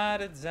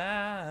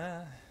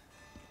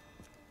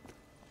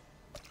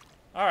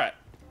 Alright.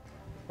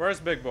 Where's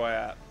Big Boy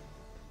at?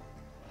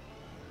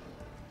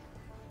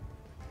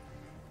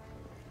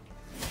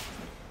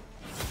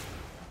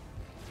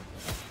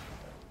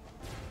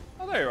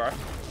 Oh, there you are.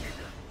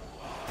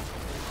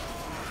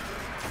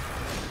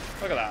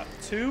 Look at that.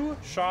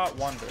 2-shot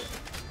wonder.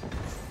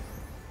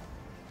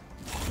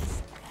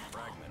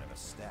 Fragment of a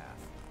staff.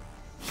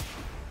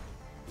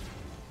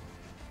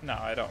 No,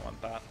 I don't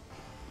want that.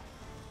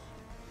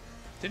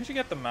 Didn't you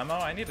get the memo?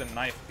 I need to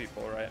knife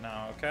people right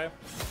now, okay?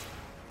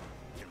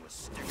 It was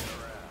sticking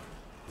around.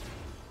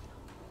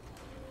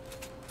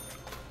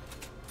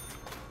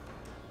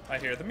 I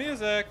hear the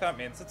music. That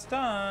means it's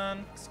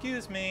done.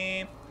 Excuse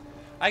me.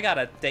 I got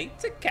a date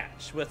to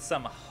catch with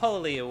some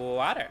holy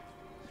water.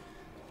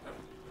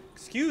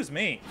 Excuse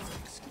me.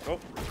 Oh.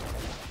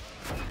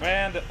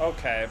 And,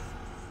 okay.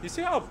 You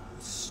see how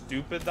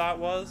stupid that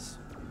was?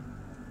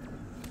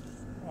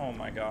 Oh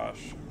my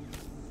gosh.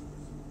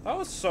 That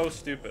was so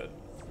stupid.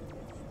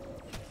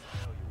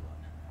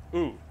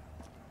 Ooh.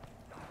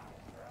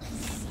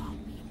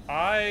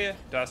 I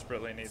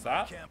desperately need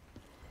that.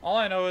 All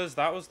I know is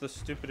that was the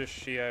stupidest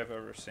she I've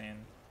ever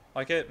seen.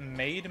 Like, it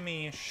made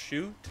me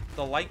shoot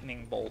the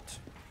lightning bolt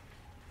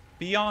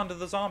beyond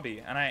the zombie,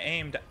 and I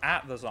aimed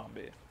at the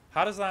zombie.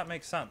 How does that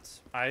make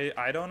sense?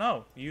 I don't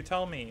know. You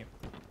tell me.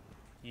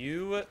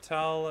 You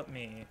tell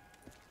me.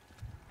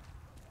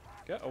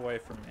 Get away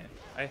from me.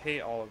 I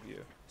hate all of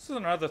you. This is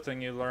another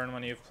thing you learn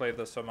when you've played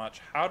this so much.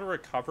 How to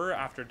recover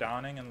after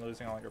downing and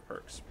losing all your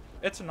perks.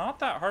 It's not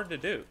that hard to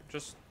do.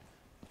 Just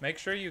make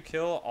sure you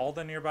kill all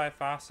the nearby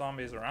fast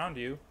zombies around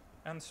you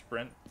and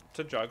sprint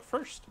to Jug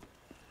first.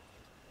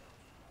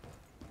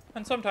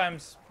 And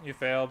sometimes you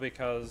fail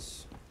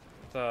because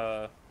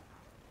the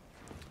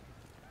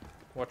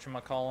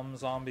whatchamacallem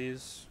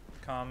zombies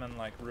come and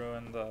like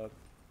ruin the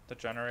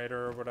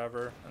generator or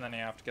whatever, and then you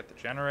have to get the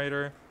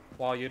generator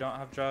while you don't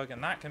have Jug,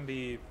 and that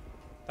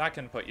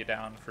can put you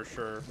down for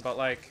sure. But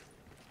like,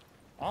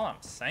 all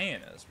I'm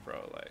saying is,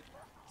 bro, like,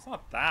 it's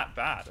not that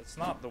bad. It's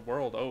not the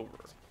world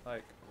over.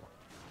 Like,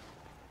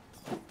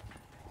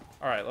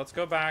 all right, let's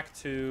go back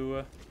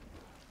to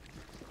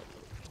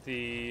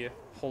the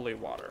holy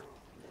water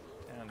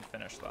and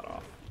finish that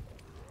off,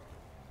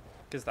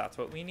 because that's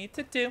what we need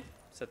to do.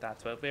 So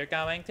that's what we're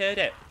going to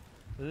do.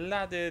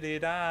 La -di -di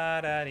 -da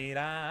 -da -di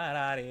 -da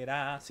 -da -di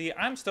 -da. See,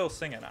 I'm still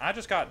singing. I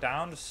just got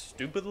downed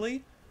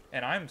stupidly,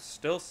 and I'm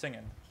still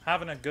singing,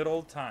 having a good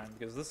old time,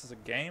 because this is a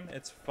game.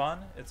 It's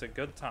fun. It's a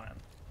good time.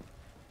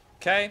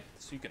 Okay,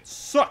 so you can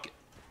suck it,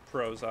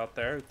 pros out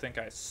there who think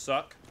I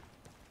suck.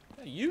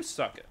 Yeah, you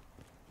suck it.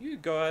 You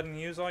go ahead and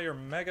use all your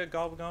mega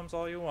gobblegums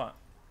all you want.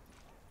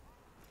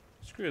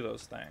 Screw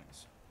those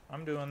things.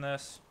 I'm doing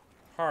this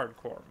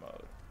hardcore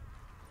mode.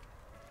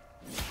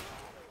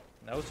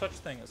 No such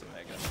thing as a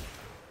mega.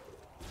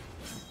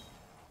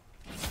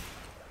 I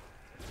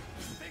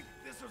think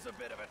this was a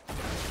bit of a...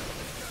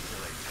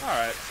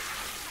 Alright.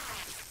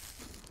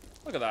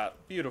 Look at that.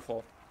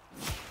 Beautiful.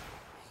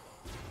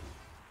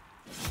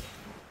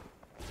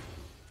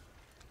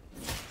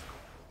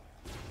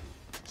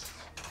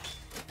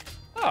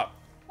 Oh,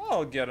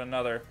 I'll get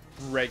another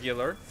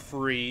regular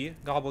free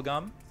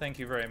gobblegum. Thank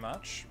you very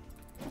much.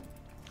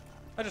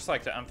 I just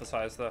like to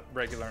emphasize the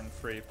regular and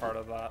free part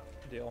of that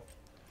deal.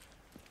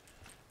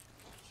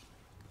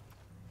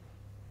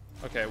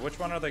 Okay, which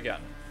one are they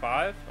getting?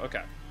 5?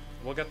 Okay.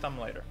 We'll get them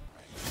later.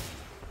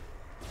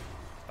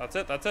 That's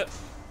it, that's it.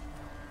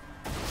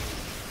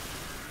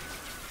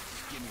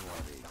 Give me one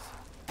of these.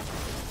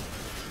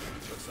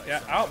 Looks like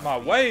Get out my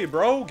way,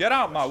 bro. Get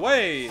out my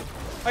way.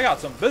 I got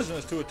some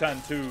business to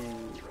attend to.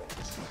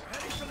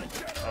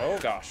 Oh,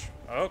 gosh.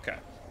 Okay.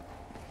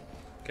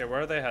 Okay,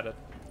 where are they headed?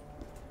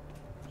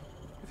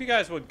 If you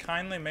guys would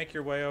kindly make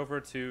your way over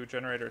to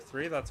Generator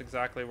 3, that's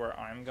exactly where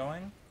I'm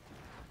going.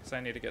 Because I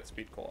need to get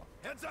Speed Cola.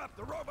 Heads up,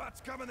 the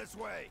robot's coming this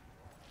way.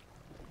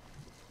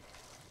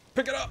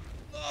 Pick it up!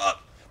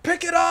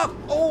 Pick it up!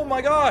 Oh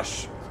my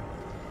gosh!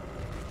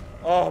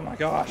 Oh my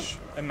gosh.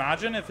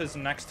 Imagine if his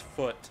next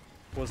foot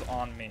was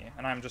on me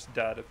and I'm just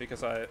dead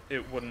because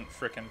it wouldn't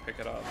frickin' pick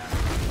it up.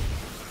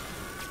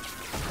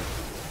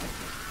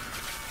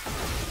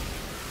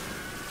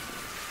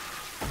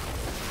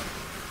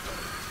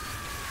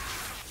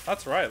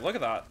 That's right, look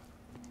at that.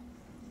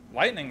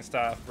 Lightning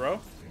staff, bro.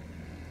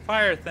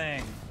 Fire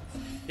thing.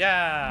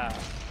 Yeah.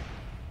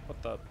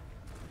 What the?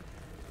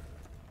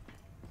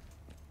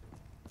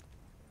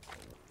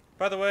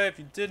 By the way, if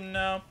you didn't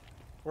know,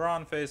 we're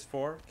on phase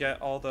 4.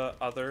 Get all the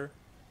other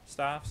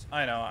staffs.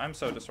 I know, I'm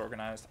so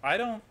disorganized. I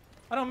don't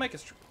make a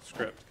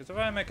script, because if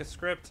I make a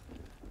script,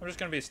 I'm just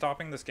gonna be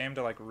stopping this game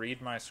to like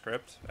read my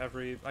script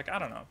every, like, I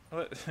don't know.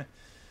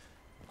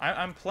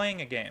 I'm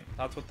playing a game.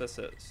 That's what this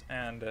is,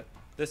 and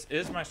this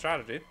is my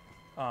strategy.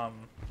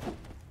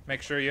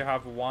 Make sure you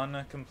have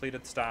one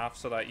completed staff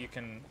so that you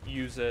can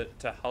use it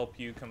to help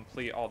you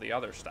complete all the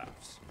other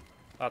staffs.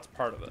 That's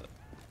part of it.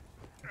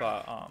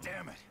 But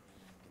Damn it.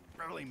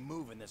 barely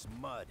move in this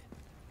mud.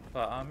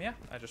 But, yeah,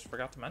 I just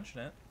forgot to mention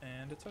it,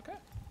 and it's okay.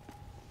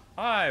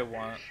 I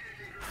want...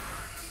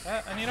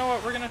 and you know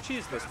what? We're gonna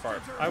cheese this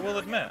part. I will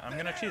admit, I'm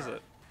gonna cheese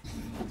it.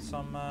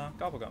 Some,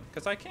 gobblegum.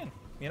 Because I can,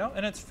 you know?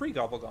 And it's free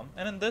gobblegum.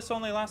 And then this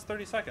only lasts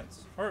 30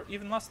 seconds. Or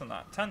even less than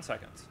that. 10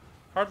 seconds.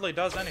 Hardly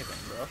does anything,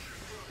 bro.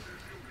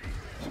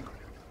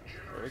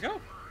 There we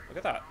go. Look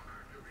at that.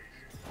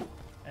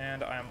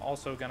 And I'm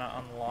also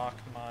gonna unlock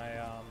my,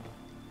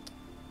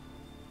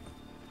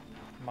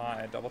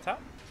 my double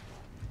tap.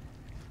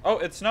 Oh,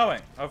 it's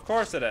snowing. Of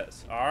course it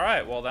is.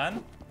 Alright, well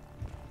then.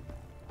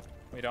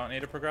 We don't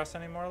need to progress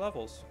any more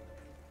levels.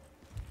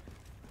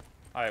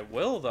 I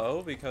will,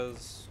 though,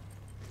 because...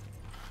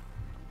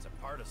 It's a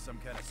part of some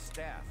kind of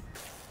staff.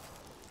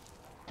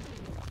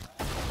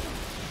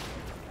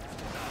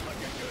 Not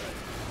looking good.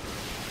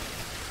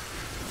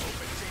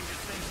 Hope it changes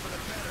things for the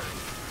better.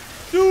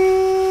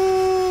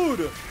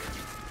 Dude!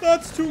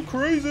 That's too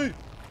crazy!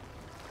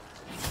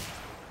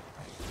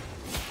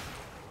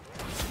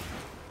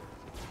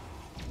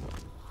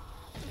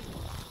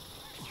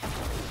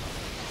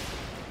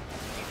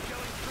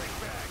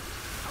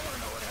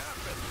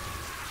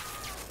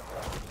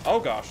 Oh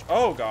gosh,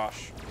 oh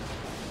gosh.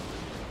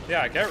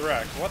 Yeah, get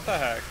wrecked. What the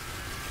heck?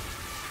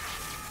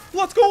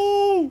 Let's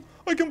go!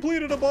 I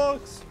completed a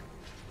box!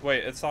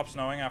 Wait, it stopped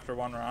snowing after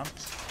one round?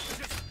 It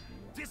just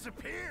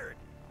disappeared.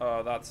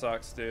 Oh, that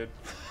sucks, dude.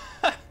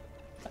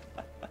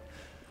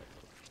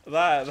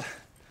 That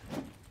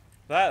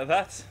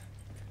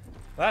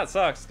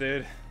sucks,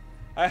 dude.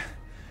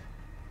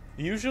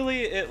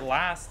 Usually it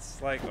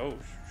lasts like, oh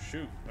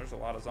shoot, there's a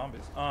lot of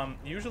zombies.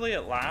 Usually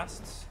it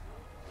lasts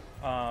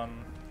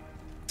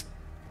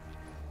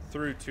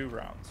through 2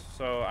 rounds.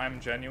 So I'm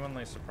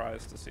genuinely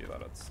surprised to see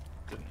that it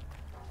didn't.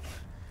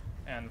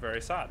 And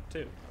very sad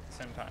too at the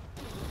same time.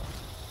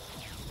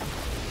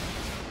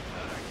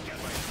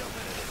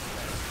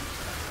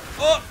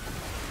 Oh!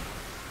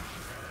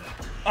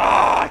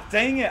 Ah,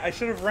 dang it! I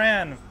should have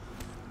ran.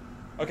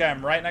 Okay,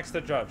 I'm right next to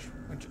Judge.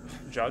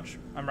 Judge?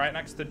 I'm right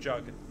next to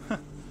Jug.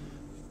 And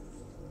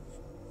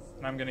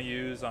I'm gonna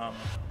use I'm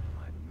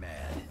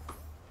mad.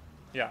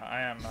 Yeah,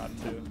 I am mad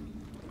too.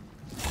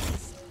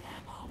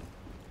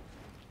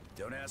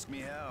 Don't ask me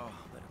how,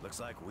 but it looks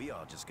like we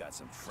all just got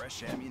some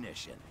fresh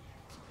ammunition.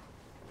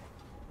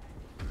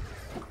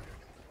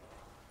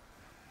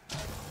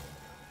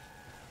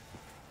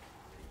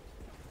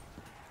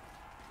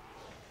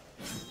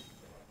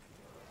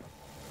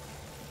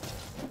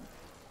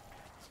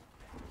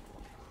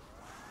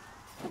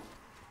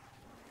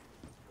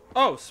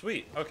 Oh,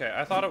 sweet. Okay,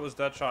 I thought it was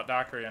Deadshot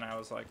Daiquiri and I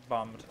was like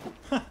bummed.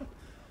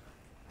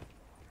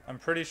 I'm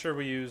pretty sure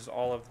we use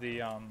all of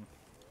the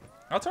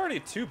That's already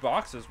 2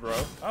 boxes, bro.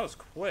 That was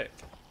quick.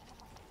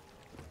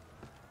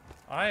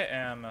 I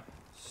am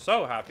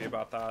so happy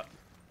about that.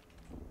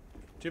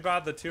 Too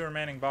bad the 2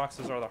 remaining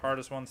boxes are the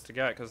hardest ones to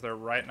get because they're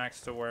right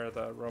next to where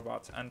the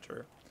robots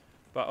enter.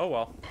 But oh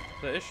well.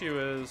 The issue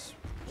is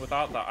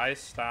without the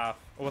ice staff,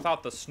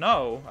 without the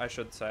snow, I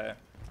should say,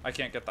 I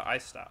can't get the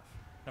ice staff.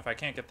 And if I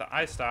can't get the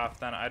ice staff,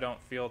 then I don't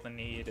feel the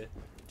need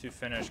to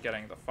finish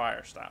getting the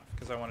fire staff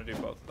because I want to do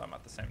both of them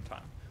at the same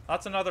time.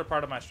 That's another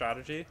part of my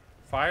strategy.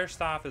 Fire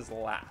staff is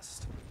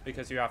last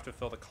because you have to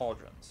fill the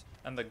cauldrons.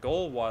 And the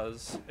goal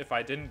was, if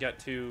I didn't get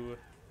 2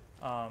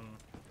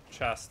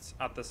 chests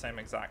at the same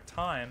exact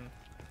time,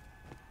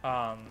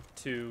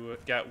 to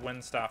get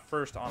wind staff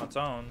first on its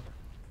own,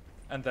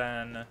 and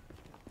then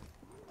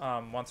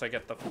once I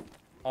get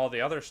all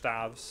the other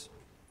staves,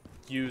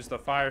 use the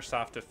fire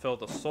staff to fill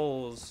the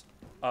souls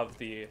of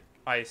the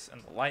ice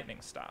and the lightning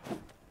staff,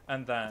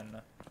 and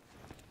then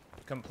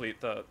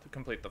complete the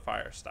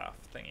fire staff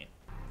thingy.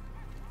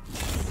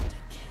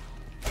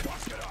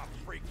 Walk it off,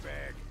 freak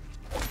bag.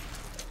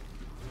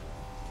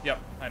 Yep,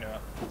 I knew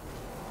it.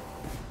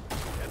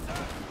 Get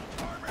that.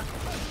 Armored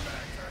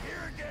flashbacks are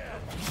here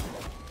again.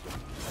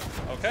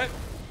 Okay.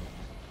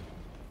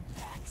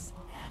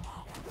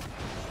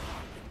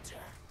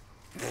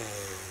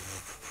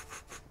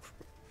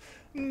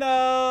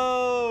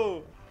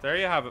 No! There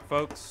you have it,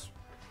 folks.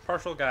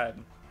 Partial guide.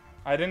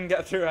 I didn't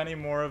get through any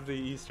more of the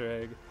Easter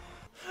egg.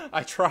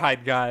 I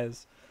tried,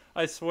 guys.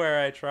 I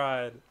swear I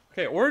tried.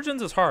 Okay,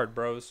 Origins is hard,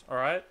 bros,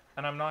 alright?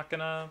 And I'm not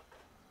gonna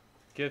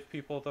give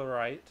people the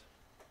right,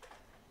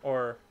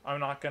 or I'm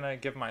not gonna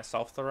give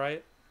myself the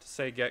right to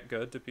say get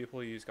good to people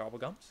who use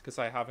gobblegums, because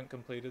I haven't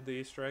completed the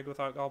Easter egg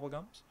without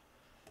gobblegums.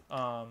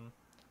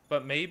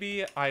 But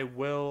maybe I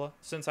will,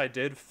 since I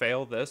did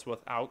fail this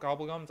without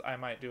gobblegums, I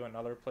might do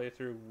another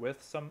playthrough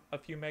with a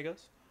few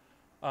megas,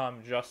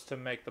 just to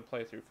make the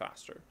playthrough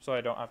faster, so I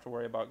don't have to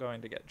worry about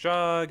going to get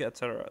Jug,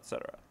 etc.,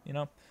 you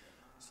know?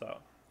 So,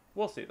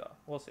 we'll see though,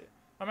 we'll see.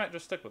 I might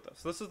just stick with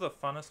this. This is the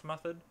funnest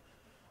method.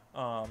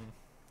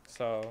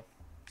 So,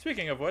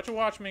 speaking of which,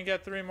 watch me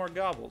get 3 more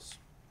gobbles.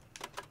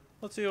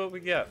 Let's see what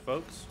we get,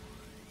 folks.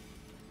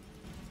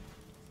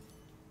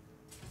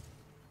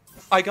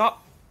 I got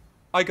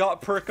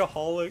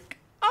Perkaholic.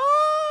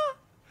 Ah!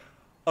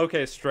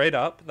 Okay, straight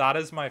up, that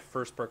is my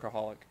first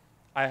Perkaholic.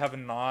 I have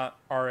not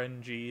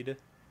RNG'd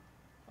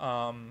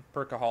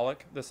Perkaholic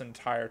this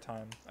entire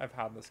time I've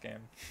had this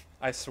game.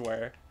 I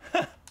swear.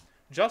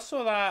 Just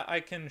so that I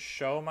can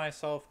show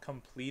myself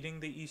completing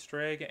the Easter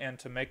egg and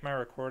to make my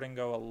recording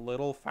go a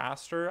little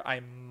faster, I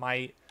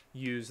might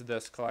use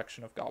this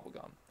collection of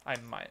gobblegum. I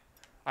might.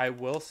 I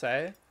will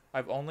say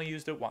I've only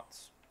used it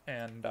once,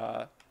 and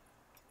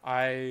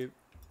I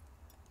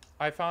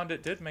found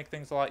it did make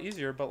things a lot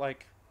easier, but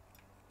like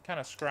kind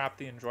of scrap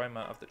the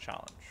enjoyment of the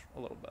challenge a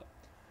little bit.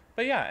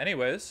 But yeah,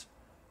 anyways,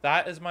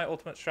 that is my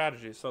ultimate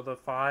strategy. So the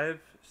 5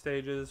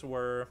 stages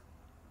were,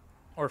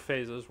 or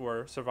phases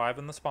were, survive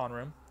in the spawn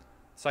room.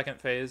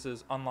 Second phase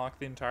is unlock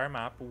the entire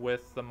map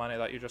with the money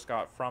that you just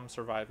got from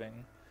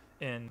surviving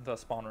in the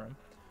spawn room.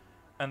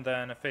 And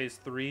then phase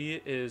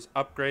 3 is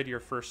upgrade your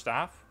first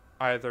staff,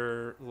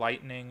 either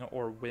lightning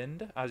or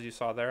wind. As you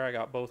saw there, I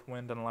got both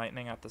wind and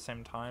lightning at the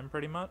same time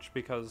pretty much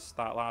because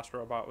that last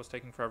robot was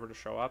taking forever to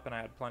show up and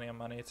I had plenty of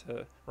money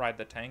to ride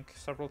the tank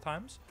several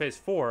times. Phase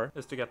 4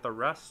 is to get the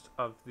rest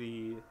of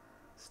the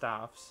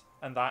staffs,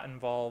 and that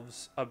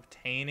involves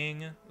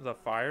obtaining the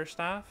fire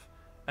staff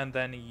and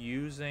then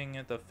using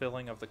the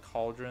filling of the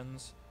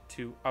cauldrons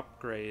to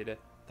upgrade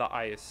the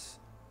ice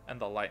and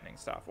the lightning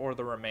staff, or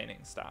the remaining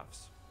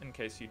staffs, in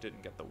case you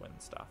didn't get the wind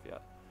staff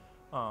yet.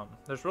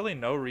 There's really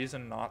no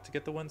reason not to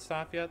get the wind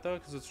staff yet, though,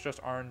 because it's just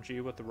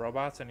RNG with the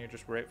robots, and you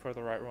just wait for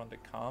the right one to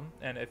come.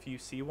 And if you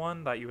see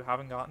one that you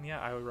haven't gotten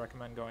yet, I would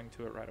recommend going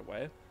to it right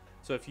away.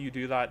 So if you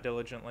do that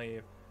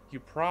diligently, you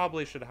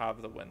probably should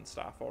have the wind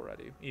staff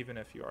already, even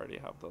if you already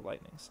have the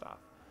lightning staff.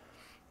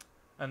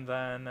 And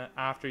then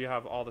after you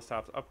have all the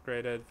staffs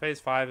upgraded, phase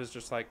 5 is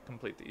just like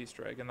complete the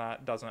Easter egg, and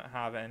that doesn't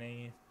have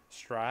any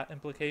strat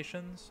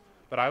implications.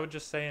 But I would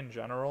just say in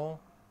general,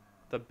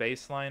 the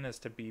baseline is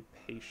to be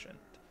patient.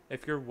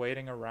 If you're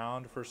waiting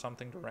around for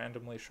something to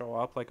randomly show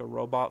up, like a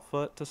robot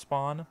foot to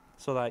spawn,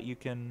 so that you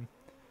can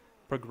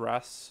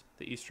progress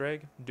the Easter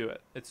egg, do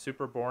it. It's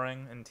super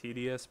boring and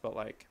tedious, but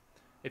like,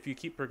 if you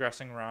keep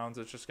progressing rounds,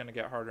 it's just going to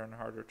get harder and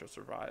harder to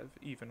survive,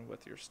 even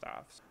with your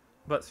staffs.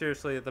 But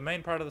seriously, the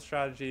main part of the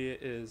strategy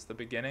is the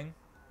beginning,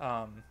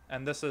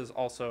 and this is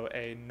also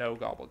a no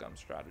gobblegum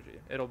strategy.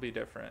 It'll be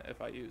different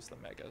if I use the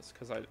megas,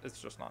 because it's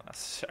just not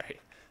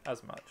necessary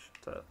as much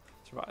to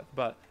survive.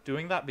 But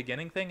doing that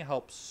beginning thing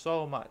helps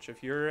so much.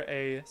 If you're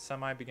a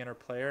semi-beginner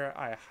player,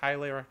 I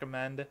highly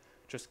recommend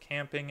just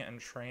camping and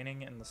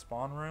training in the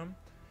spawn room,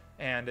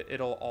 and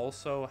it'll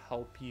also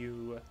help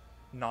you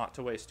not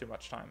to waste too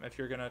much time. If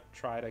you're gonna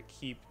try to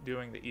keep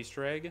doing the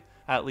Easter egg,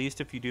 at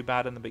least if you do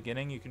bad in the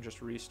beginning, you can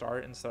just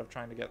restart instead of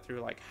trying to get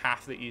through like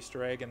half the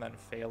Easter egg and then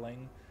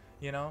failing,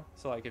 you know?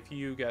 So like if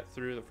you get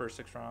through the first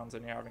 6 rounds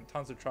and you're having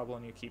tons of trouble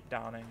and you keep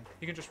downing,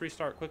 you can just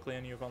restart quickly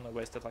and you've only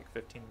wasted like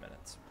 15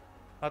 minutes.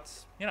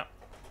 That's, you know,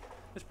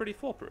 it's pretty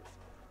foolproof.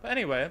 But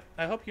anyway,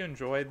 I hope you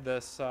enjoyed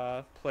this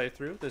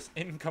playthrough, this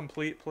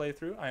incomplete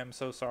playthrough. I am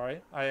so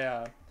sorry.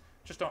 I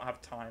just don't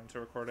have time to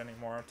record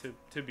anymore,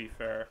 to be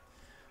fair.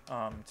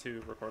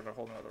 To record a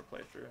whole nother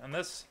playthrough. And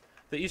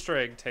the Easter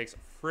egg takes a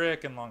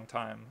frickin' long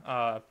time.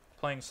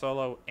 Playing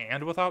solo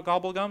and without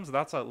gobblegums,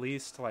 that's at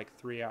least like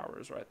 3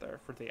 hours right there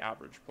for the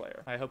average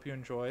player. I hope you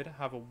enjoyed.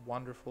 Have a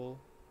wonderful,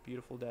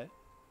 beautiful day.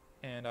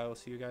 And I will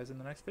see you guys in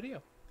the next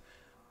video.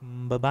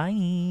 Bye-bye.